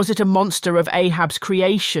 Or was it a monster of Ahab's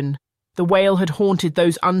creation? The whale had haunted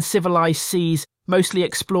those uncivilized seas, mostly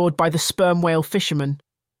explored by the sperm whale fishermen.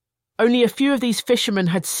 Only a few of these fishermen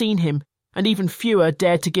had seen him, and even fewer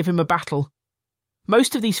dared to give him a battle.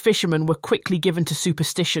 Most of these fishermen were quickly given to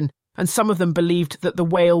superstition, and some of them believed that the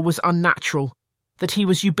whale was unnatural, that he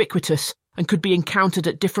was ubiquitous and could be encountered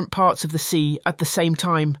at different parts of the sea at the same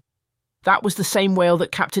time. That was the same whale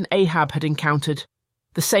that Captain Ahab had encountered,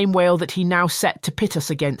 the same whale that he now set to pit us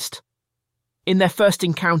against. In their first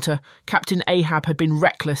encounter, Captain Ahab had been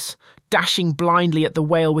reckless, dashing blindly at the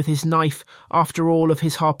whale with his knife after all of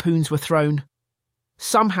his harpoons were thrown.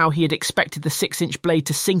 Somehow he had expected the 6-inch blade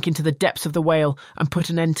to sink into the depths of the whale and put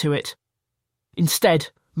an end to it. Instead,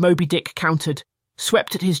 Moby Dick countered,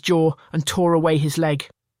 swept at his jaw and tore away his leg.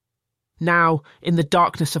 Now, in the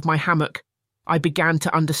darkness of my hammock, I began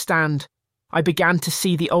to understand. I began to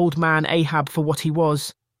see the old man Ahab for what he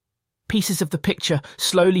was. Pieces of the picture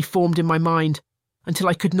slowly formed in my mind until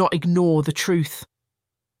I could not ignore the truth.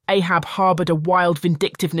 Ahab harboured a wild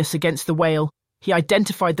vindictiveness against the whale. He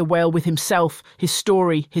identified the whale with himself, his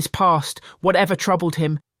story, his past, whatever troubled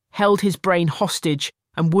him, held his brain hostage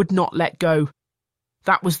and would not let go.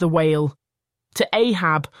 That was the whale. To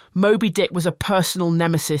Ahab, Moby Dick was a personal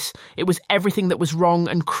nemesis. It was everything that was wrong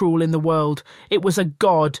and cruel in the world. It was a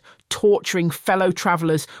god, torturing fellow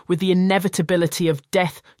travellers with the inevitability of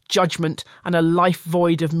death, judgment, and a life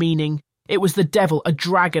void of meaning. It was the devil, a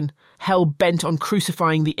dragon, hell-bent on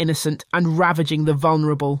crucifying the innocent and ravaging the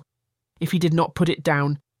vulnerable. If he did not put it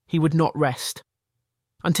down, he would not rest.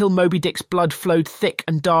 Until Moby Dick's blood flowed thick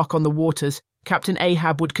and dark on the waters, Captain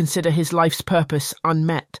Ahab would consider his life's purpose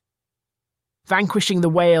unmet. Vanquishing the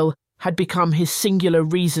whale had become his singular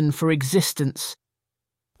reason for existence.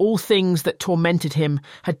 All things that tormented him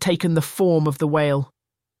had taken the form of the whale.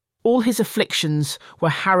 All his afflictions were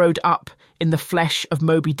harrowed up in the flesh of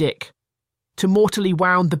Moby Dick. To mortally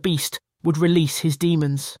wound the beast would release his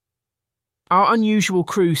demons. Our unusual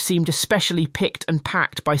crew seemed especially picked and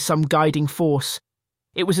packed by some guiding force.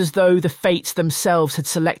 It was as though the fates themselves had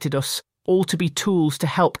selected us, all to be tools to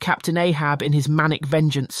help Captain Ahab in his manic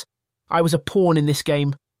vengeance. I was a pawn in this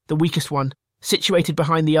game, the weakest one, situated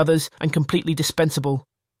behind the others and completely dispensable.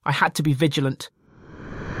 I had to be vigilant.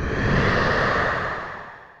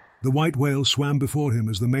 The white whale swam before him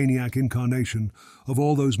as the maniac incarnation of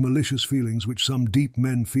all those malicious feelings which some deep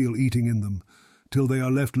men feel eating in them, till they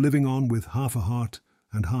are left living on with half a heart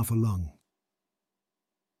and half a lung.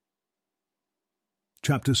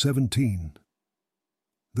 Chapter 17.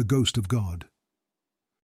 The Ghost of God.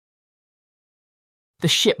 The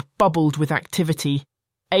ship bubbled with activity.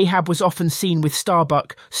 Ahab was often seen with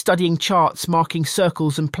Starbuck, studying charts, marking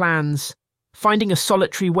circles and plans. Finding a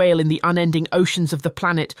solitary whale in the unending oceans of the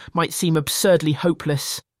planet might seem absurdly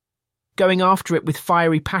hopeless. Going after it with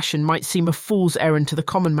fiery passion might seem a fool's errand to the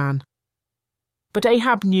common man. But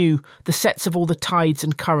Ahab knew the sets of all the tides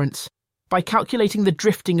and currents. By calculating the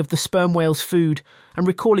drifting of the sperm whale's food and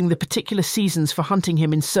recalling the particular seasons for hunting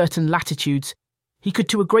him in certain latitudes, he could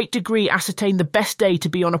to a great degree ascertain the best day to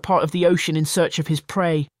be on a part of the ocean in search of his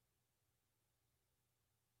prey.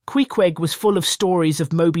 Queequeg was full of stories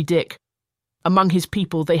of Moby Dick. Among his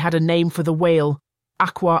people they had a name for the whale,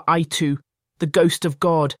 Aqua Aitu, the ghost of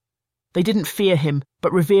God. They didn't fear him,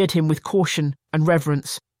 but revered him with caution and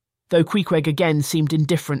reverence, though Queequeg again seemed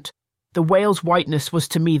indifferent. The whale's whiteness was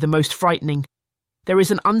to me the most frightening. There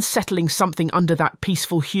is an unsettling something under that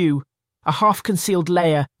peaceful hue, a half-concealed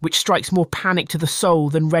layer which strikes more panic to the soul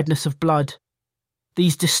than redness of blood.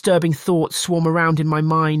 These disturbing thoughts swarm around in my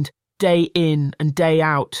mind, day in and day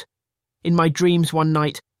out. In my dreams one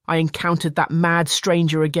night, I encountered that mad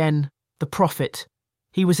stranger again, the prophet.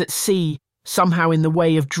 He was at sea, somehow in the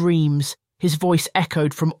way of dreams. His voice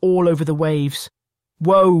echoed from all over the waves.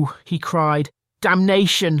 "Woe," he cried,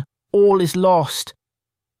 "damnation, all is lost."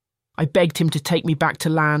 I begged him to take me back to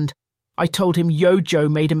land. I told him Yojo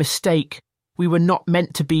made a mistake. We were not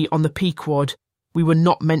meant to be on the Pequod. We were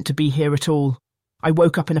not meant to be here at all. I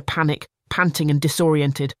woke up in a panic, panting and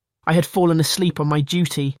disoriented. I had fallen asleep on my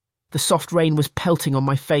duty. The soft rain was pelting on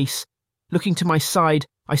my face. Looking to my side,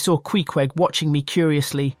 I saw Queequeg watching me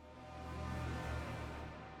curiously.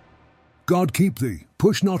 God keep thee,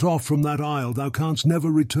 push not off from that isle, thou canst never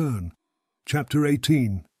return. Chapter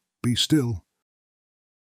 18. Be still.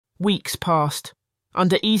 Weeks passed.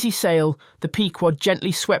 Under easy sail, the Pequod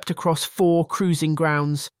gently swept across 4 cruising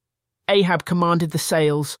grounds. Ahab commanded the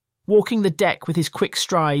sails, walking the deck with his quick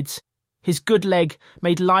strides. His good leg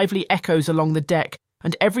made lively echoes along the deck,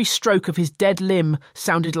 and every stroke of his dead limb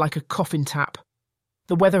sounded like a coffin tap.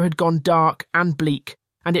 The weather had gone dark and bleak,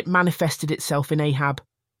 and it manifested itself in Ahab.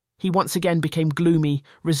 He once again became gloomy,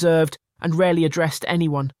 reserved, and rarely addressed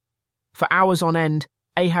anyone. For hours on end,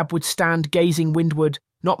 Ahab would stand gazing windward,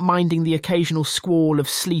 not minding the occasional squall of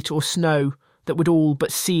sleet or snow that would all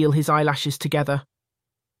but seal his eyelashes together.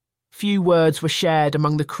 Few words were shared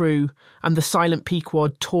among the crew, and the silent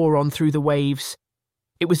Pequod tore on through the waves.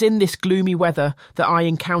 It was in this gloomy weather that I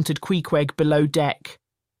encountered Queequeg below deck.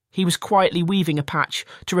 He was quietly weaving a patch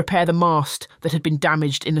to repair the mast that had been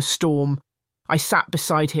damaged in a storm. I sat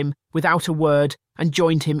beside him without a word and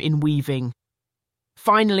joined him in weaving.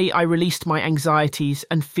 Finally, I released my anxieties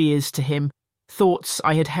and fears to him, thoughts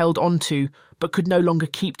I had held on to but could no longer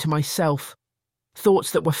keep to myself,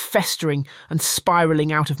 thoughts that were festering and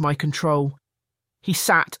spiralling out of my control. He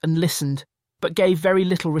sat and listened, but gave very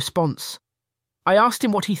little response. I asked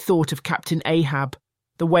him what he thought of Captain Ahab,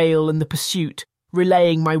 the whale and the pursuit,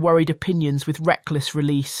 relaying my worried opinions with reckless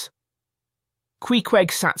release.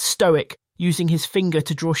 Queequeg sat stoic, using his finger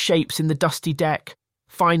to draw shapes in the dusty deck.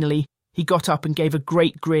 Finally, he got up and gave a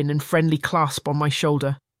great grin and friendly clasp on my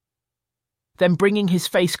shoulder. Then, bringing his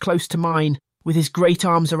face close to mine, with his great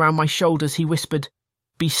arms around my shoulders, he whispered,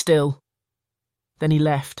 "Be still." Then he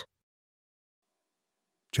left.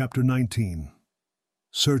 Chapter 19.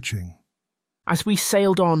 Searching. As we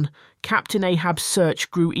sailed on, Captain Ahab's search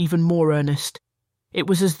grew even more earnest. It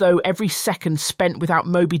was as though every second spent without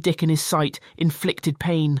Moby Dick in his sight inflicted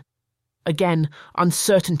pain. Again,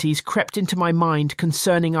 uncertainties crept into my mind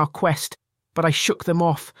concerning our quest, but I shook them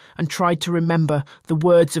off and tried to remember the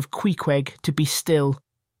words of Queequeg to be still.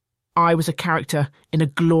 I was a character in a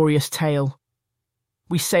glorious tale.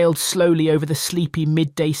 We sailed slowly over the sleepy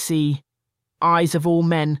midday sea, eyes of all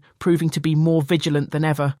men proving to be more vigilant than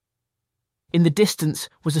ever. In the distance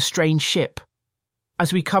was a strange ship.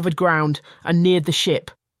 As we covered ground and neared the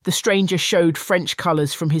ship, the stranger showed French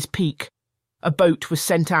colours from his peak. A boat was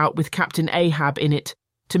sent out with Captain Ahab in it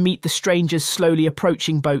to meet the stranger's slowly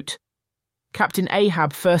approaching boat. Captain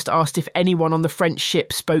Ahab first asked if anyone on the French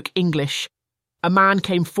ship spoke English. A man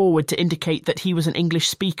came forward to indicate that he was an English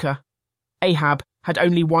speaker. Ahab had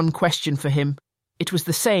only one question for him. It was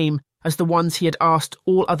the same as the ones he had asked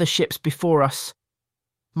all other ships before us.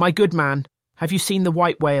 "My good man, have you seen the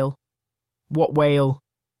white whale?" "What whale?"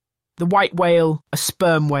 "The white whale, a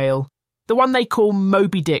sperm whale. The one they call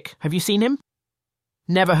Moby Dick. Have you seen him?"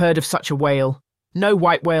 "Never heard of such a whale. No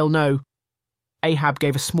white whale, no." Ahab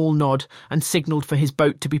gave a small nod and signalled for his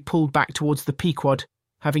boat to be pulled back towards the Pequod,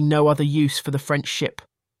 having no other use for the French ship.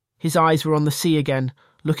 His eyes were on the sea again,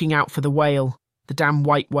 looking out for the whale, the damn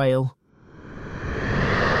white whale.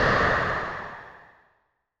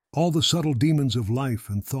 All the subtle demons of life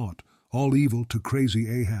and thought, all evil to crazy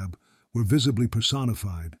Ahab, were visibly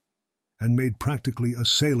personified and made practically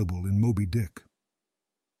assailable in Moby Dick.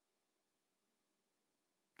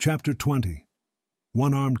 Chapter 20.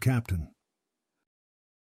 One-Armed Captain.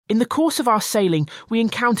 In the course of our sailing, we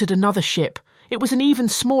encountered another ship. It was an even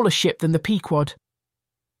smaller ship than the Pequod.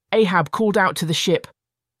 Ahab called out to the ship,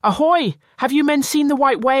 "Ahoy! Have you men seen the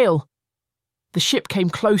white whale?" The ship came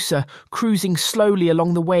closer, cruising slowly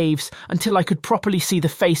along the waves until I could properly see the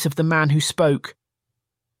face of the man who spoke.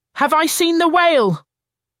 "Have I seen the whale?"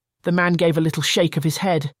 The man gave a little shake of his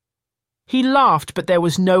head. He laughed, but there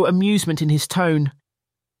was no amusement in his tone.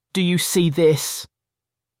 "Do you see this?"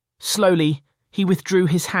 Slowly, he withdrew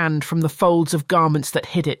his hand from the folds of garments that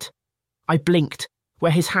hid it. I blinked.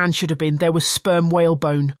 Where his hand should have been, there was sperm whale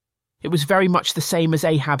bone. It was very much the same as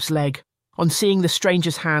Ahab's leg. On seeing the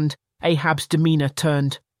stranger's hand, Ahab's demeanour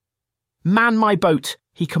turned. "Man my boat,"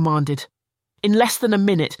 he commanded. In less than a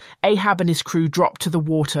minute, Ahab and his crew dropped to the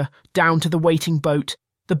water, down to the waiting boat.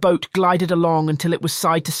 The boat glided along until it was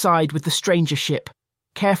side to side with the stranger ship.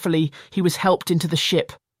 Carefully, he was helped into the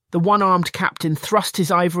ship. The one-armed captain thrust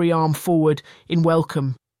his ivory arm forward in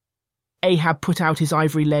welcome. Ahab put out his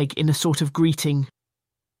ivory leg in a sort of greeting.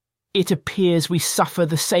 "It appears we suffer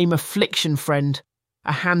the same affliction, friend.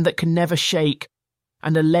 A hand that can never shake,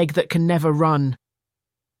 and a leg that can never run."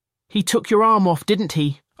 "He took your arm off, didn't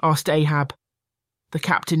he?" asked Ahab. The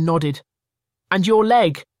captain nodded. "And your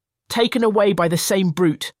leg? Taken away by the same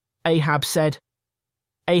brute," Ahab said.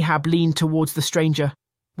 Ahab leaned towards the stranger.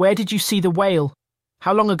 "Where did you see the whale?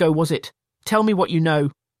 How long ago was it? Tell me what you know."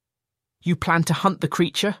 "You plan to hunt the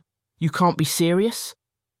creature? You can't be serious?"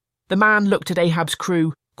 The man looked at Ahab's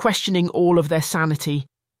crew, questioning all of their sanity.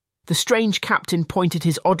 The strange captain pointed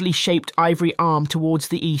his oddly shaped ivory arm towards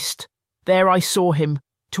the east. "There I saw him,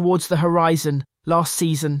 towards the horizon, last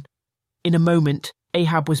season." In a moment,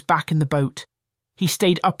 Ahab was back in the boat. He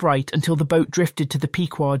stayed upright until the boat drifted to the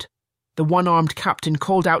Pequod. The one-armed captain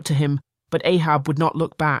called out to him, but Ahab would not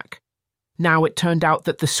look back. Now it turned out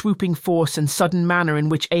that the swooping force and sudden manner in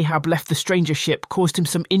which Ahab left the stranger ship caused him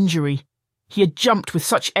some injury. He had jumped with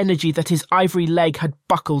such energy that his ivory leg had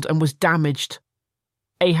buckled and was damaged.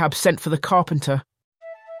 Ahab sent for the carpenter.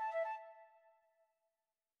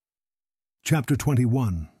 Chapter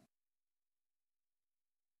 21.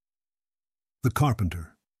 The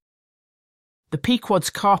Carpenter. The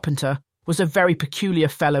Pequod's carpenter was a very peculiar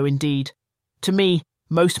fellow indeed. To me,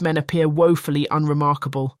 most men appear woefully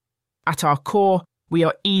unremarkable. At our core, we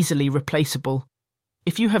are easily replaceable.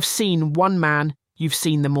 If you have seen one man, you've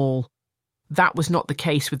seen them all. That was not the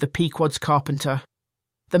case with the Pequod's carpenter.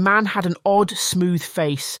 The man had an odd, smooth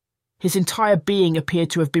face. His entire being appeared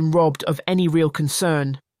to have been robbed of any real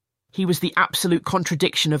concern. He was the absolute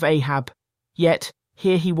contradiction of Ahab. Yet,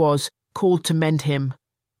 here he was, called to mend him.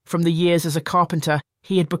 From the years as a carpenter,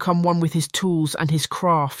 he had become one with his tools and his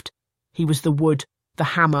craft. He was the wood,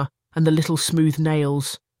 the hammer, and the little smooth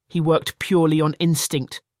nails. He worked purely on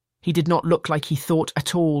instinct. He did not look like he thought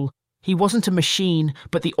at all. He wasn't a machine,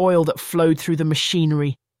 but the oil that flowed through the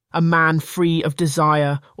machinery, a man free of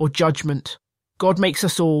desire or judgment. God makes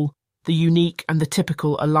us all, the unique and the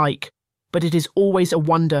typical alike, but it is always a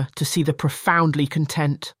wonder to see the profoundly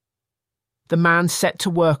content. The man set to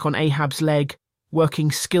work on Ahab's leg,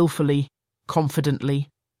 working skillfully, confidently.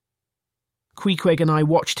 Queequeg and I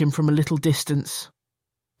watched him from a little distance.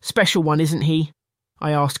 "Special one, isn't he?"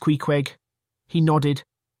 I asked Queequeg. He nodded.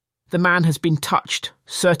 "The man has been touched,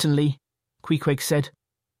 certainly," Queequeg said.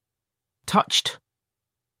 "Touched?"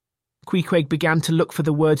 Queequeg began to look for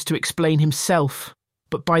the words to explain himself,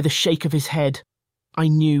 but by the shake of his head, I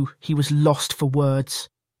knew he was lost for words.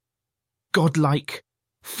 "Godlike,"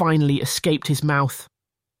 finally escaped his mouth.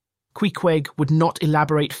 Queequeg would not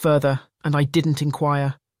elaborate further, and I didn't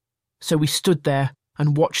inquire. So we stood there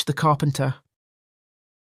and watched the carpenter.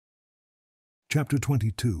 Chapter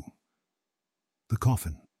 22. The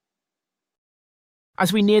Coffin.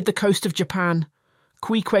 As we neared the coast of Japan,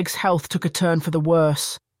 Queequeg's health took a turn for the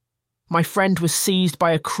worse. My friend was seized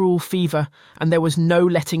by a cruel fever, and there was no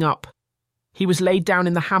letting up. He was laid down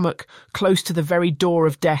in the hammock, close to the very door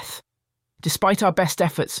of death. Despite our best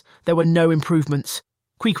efforts, there were no improvements.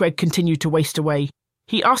 Queequeg continued to waste away.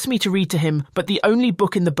 He asked me to read to him, but the only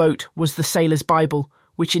book in the boat was the Sailor's Bible,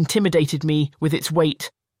 which intimidated me with its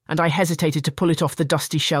weight, and I hesitated to pull it off the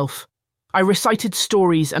dusty shelf. I recited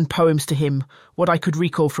stories and poems to him, what I could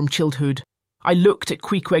recall from childhood. I looked at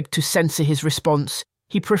Queequeg to censor his response.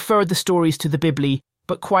 He preferred the stories to the Bibli,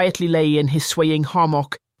 but quietly lay in his swaying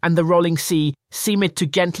hammock, and the rolling sea seemed to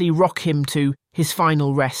gently rock him to his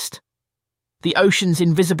final rest. The ocean's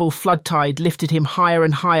invisible flood tide lifted him higher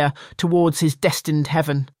and higher towards his destined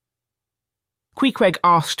heaven. Queequeg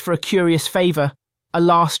asked for a curious favour, a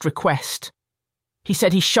last request. He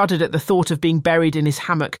said he shuddered at the thought of being buried in his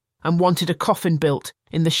hammock and wanted a coffin built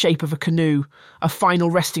in the shape of a canoe, a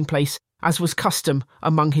final resting place, as was custom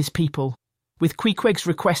among his people. With Queequeg's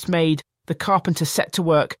request made, the carpenter set to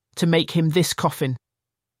work to make him this coffin.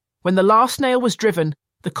 When the last nail was driven,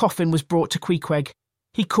 the coffin was brought to Queequeg.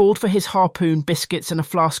 He called for his harpoon, biscuits, and a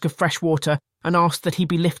flask of fresh water, and asked that he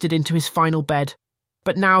be lifted into his final bed.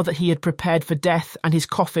 But now that he had prepared for death and his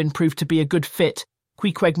coffin proved to be a good fit,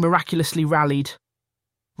 Queequeg miraculously rallied.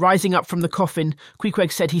 Rising up from the coffin,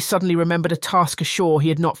 Queequeg said he suddenly remembered a task ashore he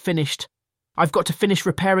had not finished. "I've got to finish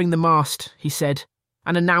repairing the mast," he said,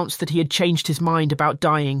 and announced that he had changed his mind about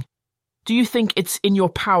dying. "Do you think it's in your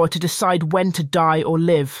power to decide when to die or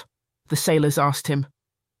live?" the sailors asked him.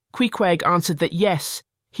 Queequeg answered that yes,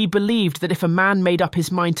 he believed that if a man made up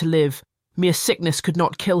his mind to live, mere sickness could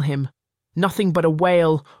not kill him. Nothing but a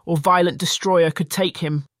whale or violent destroyer could take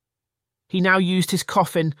him. He now used his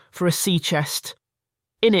coffin for a sea chest.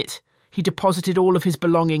 In it, he deposited all of his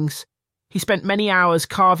belongings. He spent many hours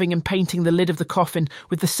carving and painting the lid of the coffin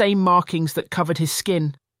with the same markings that covered his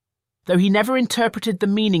skin. Though he never interpreted the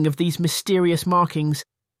meaning of these mysterious markings,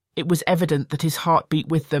 it was evident that his heart beat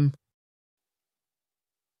with them.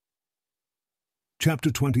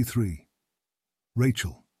 Chapter 23.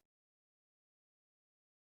 Rachel.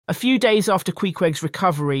 A few days after Queequeg's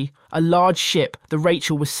recovery, a large ship, the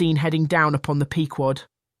Rachel, was seen heading down upon the Pequod.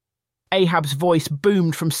 Ahab's voice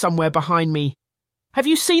boomed from somewhere behind me. "Have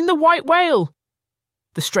you seen the white whale?"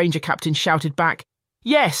 The stranger captain shouted back,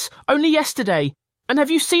 "Yes, only yesterday. And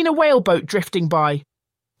have you seen a whaleboat drifting by?"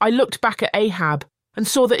 I looked back at Ahab and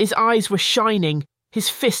saw that his eyes were shining, his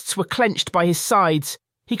fists were clenched by his sides.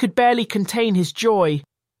 He could barely contain his joy.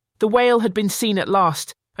 The whale had been seen at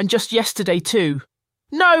last, and just yesterday too.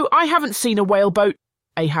 "No, I haven't seen a whaleboat,"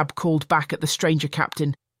 Ahab called back at the stranger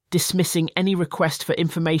captain, dismissing any request for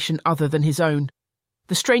information other than his own.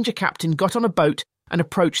 The stranger captain got on a boat and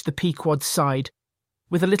approached the Pequod's side.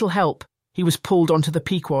 With a little help, he was pulled onto the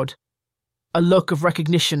Pequod. A look of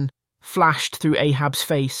recognition flashed through Ahab's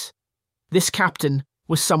face. This captain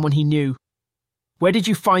was someone he knew. "Where did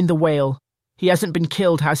you find the whale? He hasn't been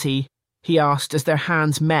killed, has he?" he asked as their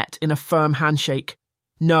hands met in a firm handshake.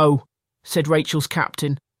 "No," said Rachel's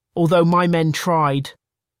captain, "although my men tried.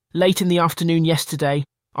 Late in the afternoon yesterday,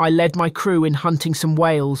 I led my crew in hunting some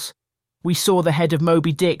whales. We saw the head of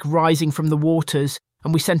Moby Dick rising from the waters,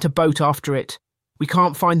 and we sent a boat after it. We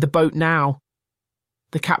can't find the boat now."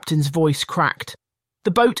 The captain's voice cracked.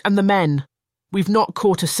 "The boat and the men. We've not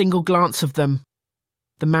caught a single glance of them."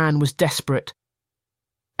 The man was desperate.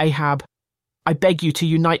 "Ahab, I beg you to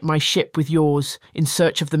unite my ship with yours in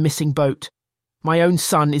search of the missing boat. My own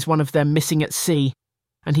son is one of them missing at sea,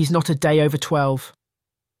 and he's not a day over 12.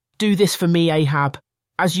 Do this for me, Ahab,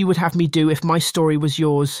 as you would have me do if my story was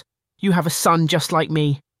yours. You have a son just like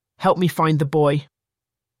me. Help me find the boy."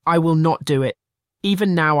 "I will not do it.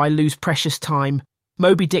 Even now I lose precious time.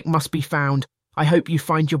 Moby Dick must be found. I hope you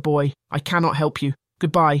find your boy. I cannot help you.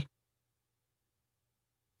 Goodbye."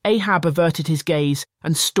 Ahab averted his gaze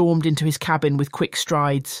and stormed into his cabin with quick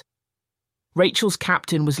strides. Rachel's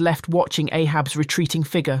captain was left watching Ahab's retreating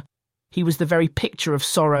figure. He was the very picture of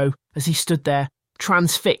sorrow as he stood there,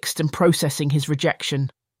 transfixed and processing his rejection.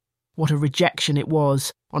 What a rejection it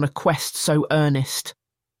was on a quest so earnest.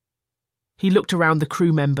 He looked around the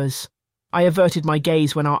crew members. I averted my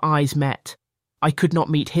gaze when our eyes met. I could not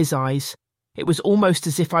meet his eyes. It was almost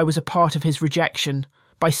as if I was a part of his rejection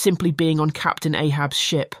by simply being on Captain Ahab's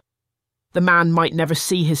ship. The man might never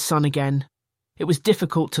see his son again. It was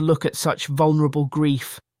difficult to look at such vulnerable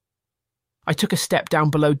grief. I took a step down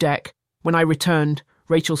below deck. When I returned,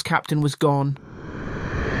 Rachel's captain was gone.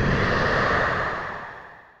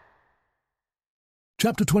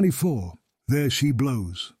 Chapter 24. There She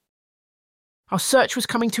Blows. Our search was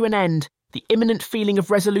coming to an end. The imminent feeling of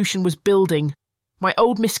resolution was building. My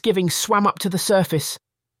old misgivings swam up to the surface.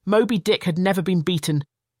 Moby Dick had never been beaten.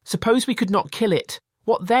 Suppose we could not kill it.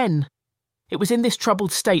 What then? It was in this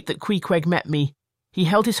troubled state that Queequeg met me. He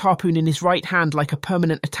held his harpoon in his right hand like a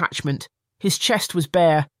permanent attachment. His chest was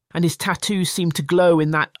bare, and his tattoos seemed to glow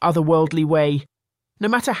in that otherworldly way. No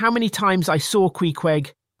matter how many times I saw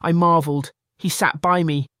Queequeg, I marvelled. He sat by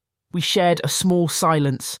me. We shared a small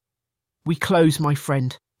silence. "We close, my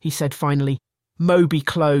friend," he said finally. "Moby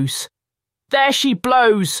close." "There she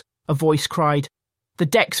blows!" a voice cried. The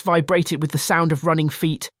decks vibrated with the sound of running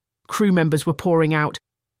feet. Crew members were pouring out.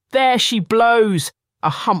 "There she blows!" A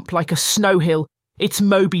hump like a snow hill. "It's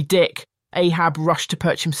Moby Dick!" Ahab rushed to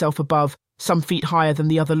perch himself above, some feet higher than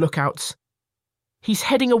the other lookouts. "He's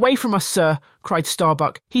heading away from us, sir," cried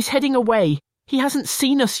Starbuck. "He's heading away. He hasn't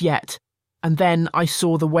seen us yet." And then I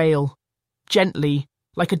saw the whale. Gently,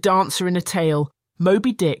 like a dancer in a tale,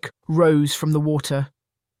 Moby Dick rose from the water.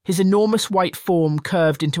 His enormous white form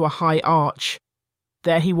curved into a high arch.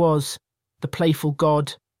 There he was, the playful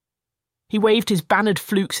god. He waved his bannered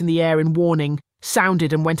flukes in the air in warning,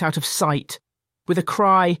 sounded and went out of sight. With a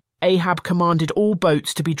cry, Ahab commanded all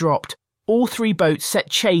boats to be dropped. All 3 boats set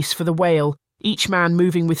chase for the whale, each man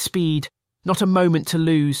moving with speed. Not a moment to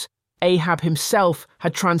lose. Ahab himself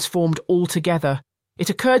had transformed altogether. It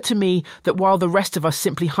occurred to me that while the rest of us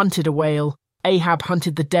simply hunted a whale, Ahab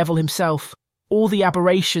hunted the devil himself. All the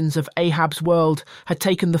aberrations of Ahab's world had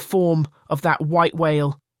taken the form of that white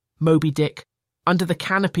whale, Moby Dick. Under the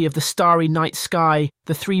canopy of the starry night sky,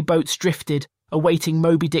 the 3 boats drifted, awaiting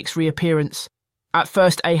Moby Dick's reappearance. At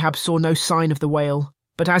first Ahab saw no sign of the whale,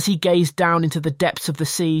 but as he gazed down into the depths of the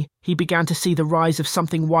sea, he began to see the rise of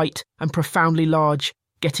something white and profoundly large,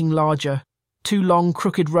 getting larger. 2 long,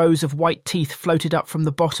 crooked rows of white teeth floated up from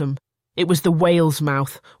the bottom. It was the whale's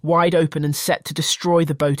mouth, wide open and set to destroy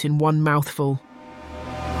the boat in one mouthful.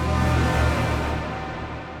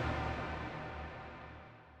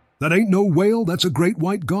 That ain't no whale, that's a great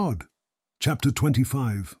white god. Chapter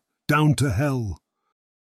 25. Down to Hell.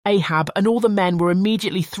 Ahab and all the men were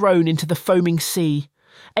immediately thrown into the foaming sea.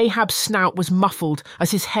 Ahab's snout was muffled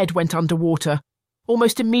as his head went underwater.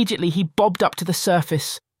 Almost immediately he bobbed up to the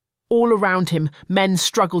surface. All around him, men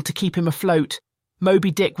struggled to keep him afloat.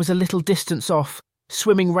 Moby Dick was a little distance off,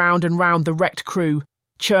 swimming round and round the wrecked crew,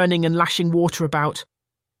 churning and lashing water about.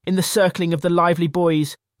 In the circling of the lively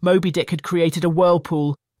buoys, Moby Dick had created a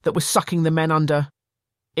whirlpool that was sucking the men under.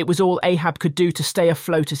 It was all Ahab could do to stay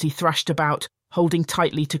afloat as he thrashed about, holding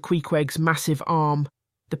tightly to Queequeg's massive arm.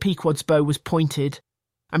 The Pequod's bow was pointed,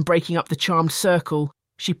 and breaking up the charmed circle,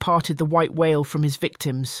 she parted the white whale from his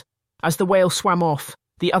victims. As the whale swam off,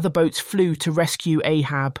 the other boats flew to rescue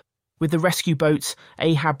Ahab. With the rescue boats,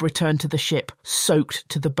 Ahab returned to the ship, soaked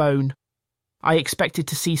to the bone. I expected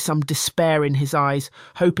to see some despair in his eyes,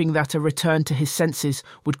 hoping that a return to his senses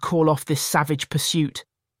would call off this savage pursuit.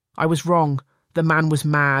 I was wrong. The man was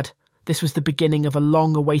mad. This was the beginning of a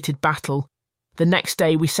long-awaited battle. The next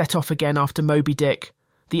day we set off again after Moby Dick.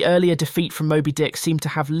 The earlier defeat from Moby Dick seemed to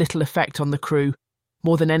have little effect on the crew.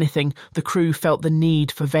 More than anything, the crew felt the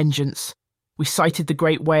need for vengeance. We sighted the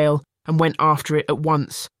great whale and went after it at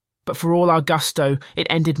once. But for all our gusto, it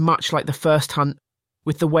ended much like the first hunt,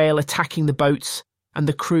 with the whale attacking the boats and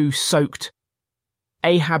the crew soaked.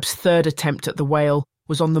 Ahab's third attempt at the whale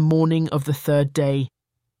was on the morning of the 3rd day.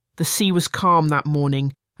 The sea was calm that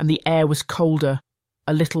morning, and the air was colder.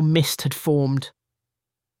 A little mist had formed.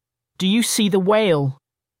 "Do you see the whale?"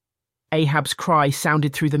 Ahab's cry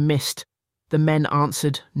sounded through the mist. The men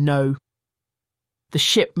answered no. The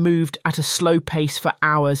ship moved at a slow pace for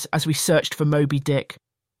hours as we searched for Moby Dick.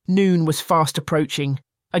 Noon was fast approaching.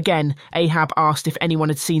 Again, Ahab asked if anyone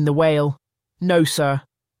had seen the whale. "No, sir."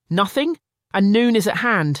 "Nothing? And noon is at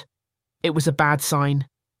hand." It was a bad sign.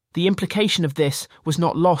 The implication of this was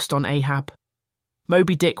not lost on Ahab.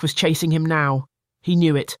 Moby Dick was chasing him now. He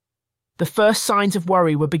knew it. The first signs of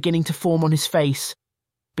worry were beginning to form on his face.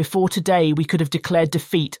 Before today, we could have declared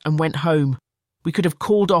defeat and went home. We could have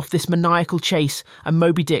called off this maniacal chase, and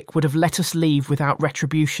Moby Dick would have let us leave without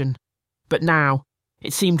retribution. But now,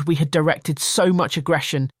 it seemed we had directed so much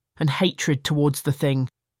aggression and hatred towards the thing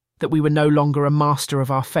that we were no longer a master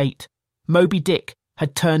of our fate. Moby Dick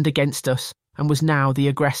had turned against us and was now the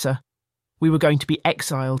aggressor. We were going to be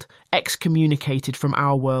exiled, excommunicated from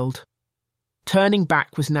our world. Turning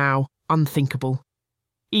back was now unthinkable.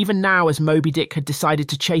 Even now, as Moby Dick had decided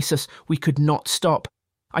to chase us, we could not stop.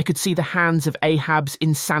 I could see the hands of Ahab's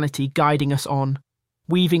insanity guiding us on,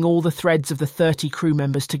 weaving all the threads of the 30 crew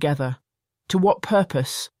members together. To what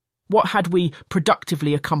purpose? What had we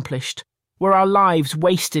productively accomplished? Were our lives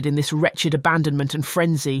wasted in this wretched abandonment and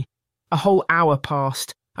frenzy? A whole hour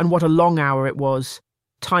passed, and what a long hour it was.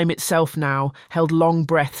 Time itself now held long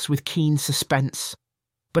breaths with keen suspense.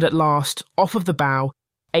 But at last, off of the bow,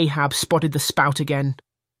 Ahab spotted the spout again.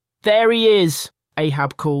 "There he is,"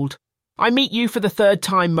 Ahab called. "I meet you for the 3rd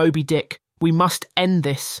time, Moby Dick. We must end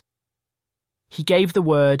this." He gave the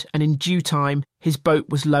word, and in due time his boat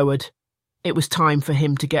was lowered. It was time for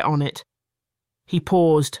him to get on it. He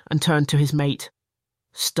paused and turned to his mate.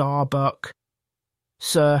 "Starbuck."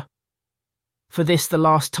 "Sir." "For this the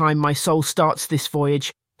last time my soul starts this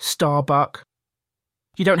voyage, Starbuck."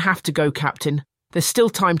 "You don't have to go, Captain. There's still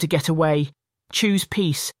time to get away. Choose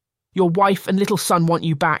peace. Your wife and little son want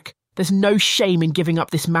you back. There's no shame in giving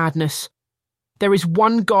up this madness. There is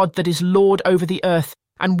one God that is Lord over the earth,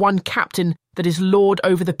 and one Captain that is Lord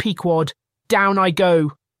over the Pequod. Down I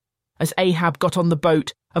go." As Ahab got on the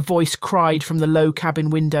boat, a voice cried from the low cabin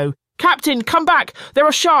window, "Captain, come back! There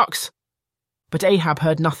are sharks!" But Ahab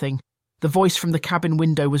heard nothing. The voice from the cabin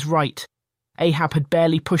window was right. Ahab had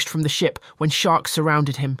barely pushed from the ship when sharks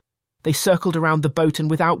surrounded him. They circled around the boat and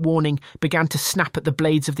without warning began to snap at the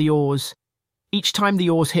blades of the oars. Each time the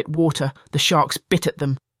oars hit water, the sharks bit at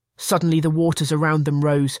them. Suddenly the waters around them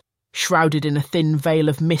rose. Shrouded in a thin veil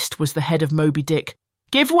of mist was the head of Moby Dick.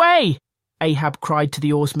 "Give way!" Ahab cried to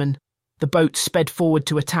the oarsmen. The boat sped forward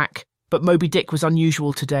to attack, but Moby Dick was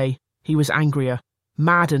unusual today. He was angrier,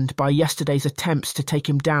 maddened by yesterday's attempts to take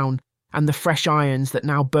him down and the fresh irons that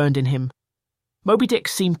now burned in him. Moby Dick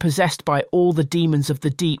seemed possessed by all the demons of the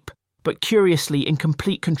deep, but curiously in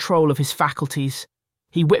complete control of his faculties.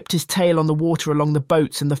 He whipped his tail on the water along the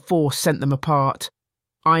boats and the force sent them apart.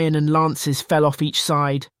 Iron and lances fell off each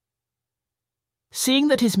side. Seeing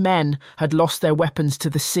that his men had lost their weapons to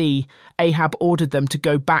the sea, Ahab ordered them to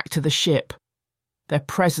go back to the ship. Their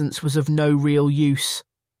presence was of no real use.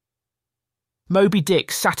 Moby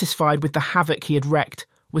Dick, satisfied with the havoc he had wreaked,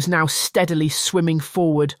 was now steadily swimming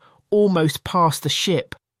forward, almost past the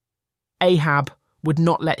ship. Ahab would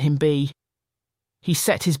not let him be. He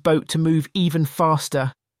set his boat to move even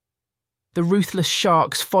faster. The ruthless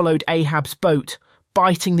sharks followed Ahab's boat,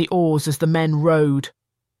 biting the oars as the men rowed.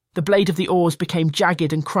 The blade of the oars became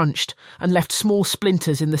jagged and crunched, and left small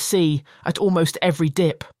splinters in the sea at almost every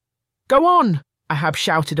dip. "Go on!" Ahab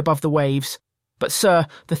shouted above the waves. "But, sir,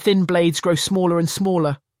 the thin blades grow smaller and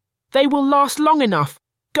smaller." "They will last long enough.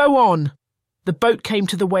 Go on!" The boat came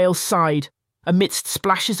to the whale's side. Amidst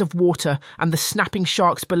splashes of water and the snapping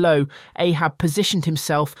sharks below, Ahab positioned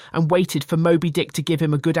himself and waited for Moby Dick to give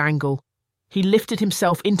him a good angle. He lifted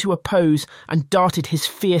himself into a pose and darted his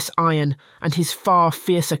fierce iron and his far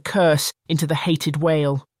fiercer curse into the hated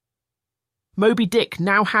whale. Moby Dick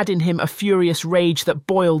now had in him a furious rage that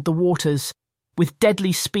boiled the waters. With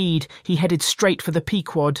deadly speed, he headed straight for the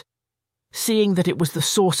Pequod. Seeing that it was the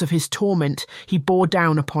source of his torment, he bore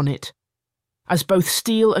down upon it. As both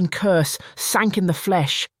steel and curse sank in the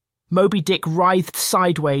flesh, Moby Dick writhed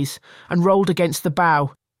sideways and rolled against the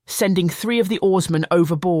bow, sending 3 of the oarsmen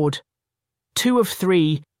overboard. 2 of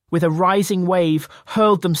 3, with a rising wave,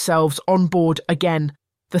 hurled themselves on board again,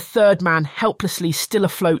 the 3rd man helplessly still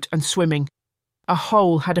afloat and swimming. A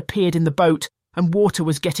hole had appeared in the boat, and water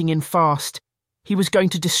was getting in fast. He was going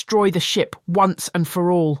to destroy the ship once and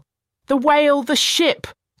for all. "The whale, the ship!"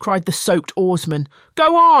 cried the soaked oarsman.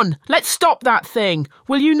 "Go on! Let's stop that thing!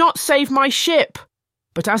 Will you not save my ship?"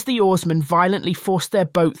 But as the oarsmen violently forced their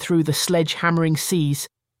boat through the sledge-hammering seas,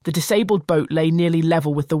 the disabled boat lay nearly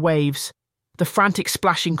level with the waves. The frantic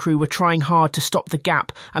splashing crew were trying hard to stop the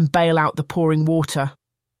gap and bail out the pouring water.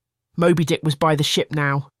 Moby Dick was by the ship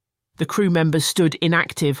now. The crew members stood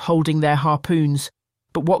inactive, holding their harpoons.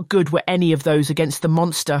 But what good were any of those against the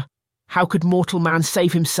monster? How could mortal man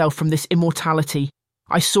save himself from this immortality?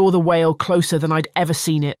 I saw the whale closer than I'd ever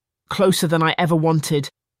seen it, closer than I ever wanted.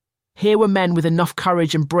 Here were men with enough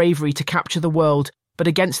courage and bravery to capture the world, but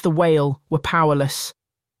against the whale were powerless.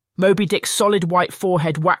 Moby Dick's solid white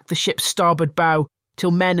forehead whacked the ship's starboard bow,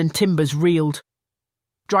 till men and timbers reeled.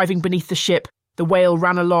 Driving beneath the ship, the whale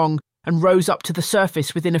ran along and rose up to the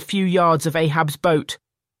surface within a few yards of Ahab's boat.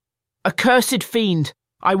 "Accursed fiend!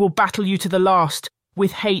 I will battle you to the last.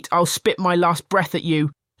 With hate I'll spit my last breath at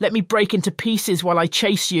you. Let me break into pieces while I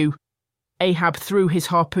chase you." Ahab threw his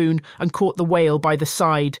harpoon and caught the whale by the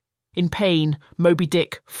side. In pain, Moby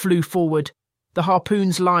Dick flew forward. The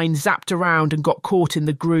harpoon's line zapped around and got caught in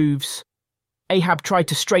the grooves. Ahab tried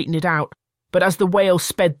to straighten it out, but as the whale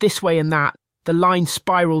sped this way and that, the line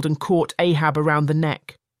spiraled and caught Ahab around the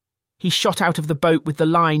neck. He shot out of the boat with the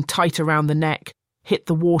line tight around the neck, hit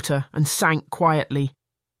the water and sank quietly.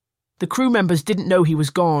 The crew members didn't know he was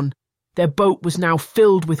gone. Their boat was now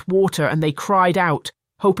filled with water and they cried out,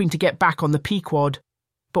 hoping to get back on the Pequod.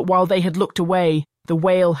 But while they had looked away, the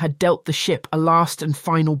whale had dealt the ship a last and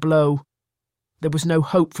final blow. There was no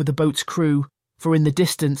hope for the boat's crew, for in the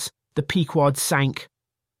distance the Pequod sank.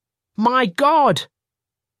 "My God!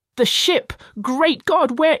 The ship! Great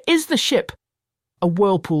God, where is the ship?" A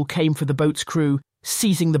whirlpool came for the boat's crew,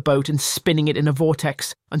 seizing the boat and spinning it in a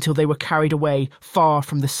vortex until they were carried away far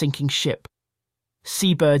from the sinking ship.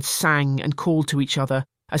 Seabirds sang and called to each other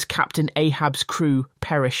as Captain Ahab's crew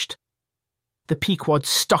perished. The Pequod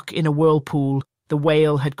stuck in a whirlpool the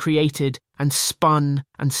whale had created and spun,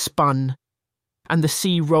 and the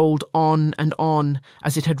sea rolled on and on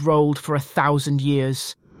as it had rolled for 1,000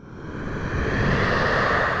 years.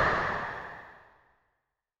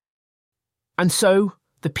 And so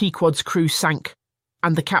the Pequod's crew sank,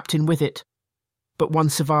 and the captain with it. But one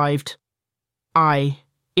survived. I,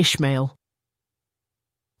 Ishmael.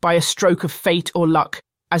 By a stroke of fate or luck,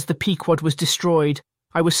 as the Pequod was destroyed,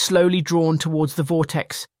 I was slowly drawn towards the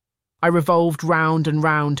vortex. I revolved round and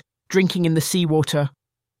round, drinking in the seawater.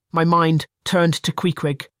 My mind turned to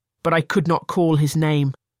Queequeg, but I could not call his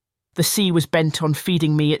name. The sea was bent on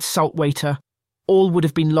feeding me its salt water. All would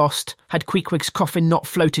have been lost had Queequeg's coffin not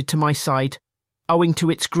floated to my side. Owing to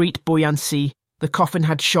its great buoyancy, the coffin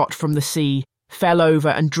had shot from the sea, fell over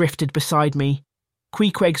and drifted beside me.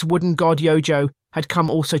 Queequeg's wooden god Yojo had come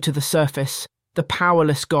also to the surface. The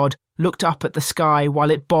powerless god looked up at the sky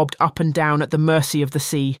while it bobbed up and down at the mercy of the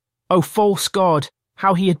sea. Oh, false god,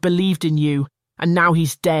 how he had believed in you, and now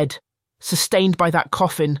he's dead. Sustained by that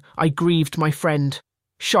coffin, I grieved my friend.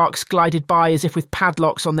 Sharks glided by as if with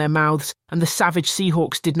padlocks on their mouths, and the savage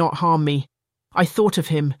seahawks did not harm me. I thought of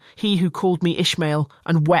him, he who called me Ishmael,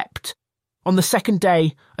 and wept. On the second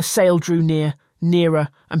day, a sail drew near, nearer,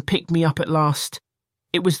 and picked me up at last.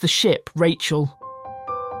 It was the ship, Rachel.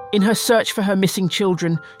 In her search for her missing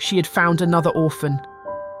children, she had found another orphan.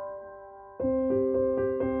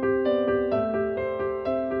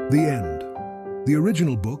 The end. The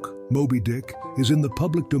original book, Moby Dick, is in the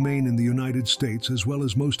public domain in the United States as well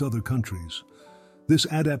as most other countries. This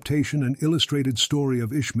adaptation and illustrated story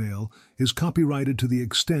of Ishmael is copyrighted to the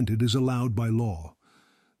extent it is allowed by law.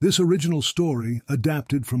 This original story,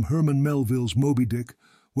 adapted from Herman Melville's Moby Dick,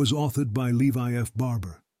 was authored by Levi F.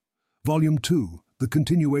 Barber. Volume 2, the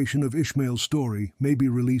continuation of Ishmael's story, may be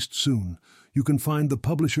released soon. You can find the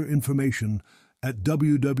publisher information at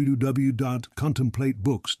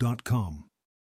www.contemplatebooks.com.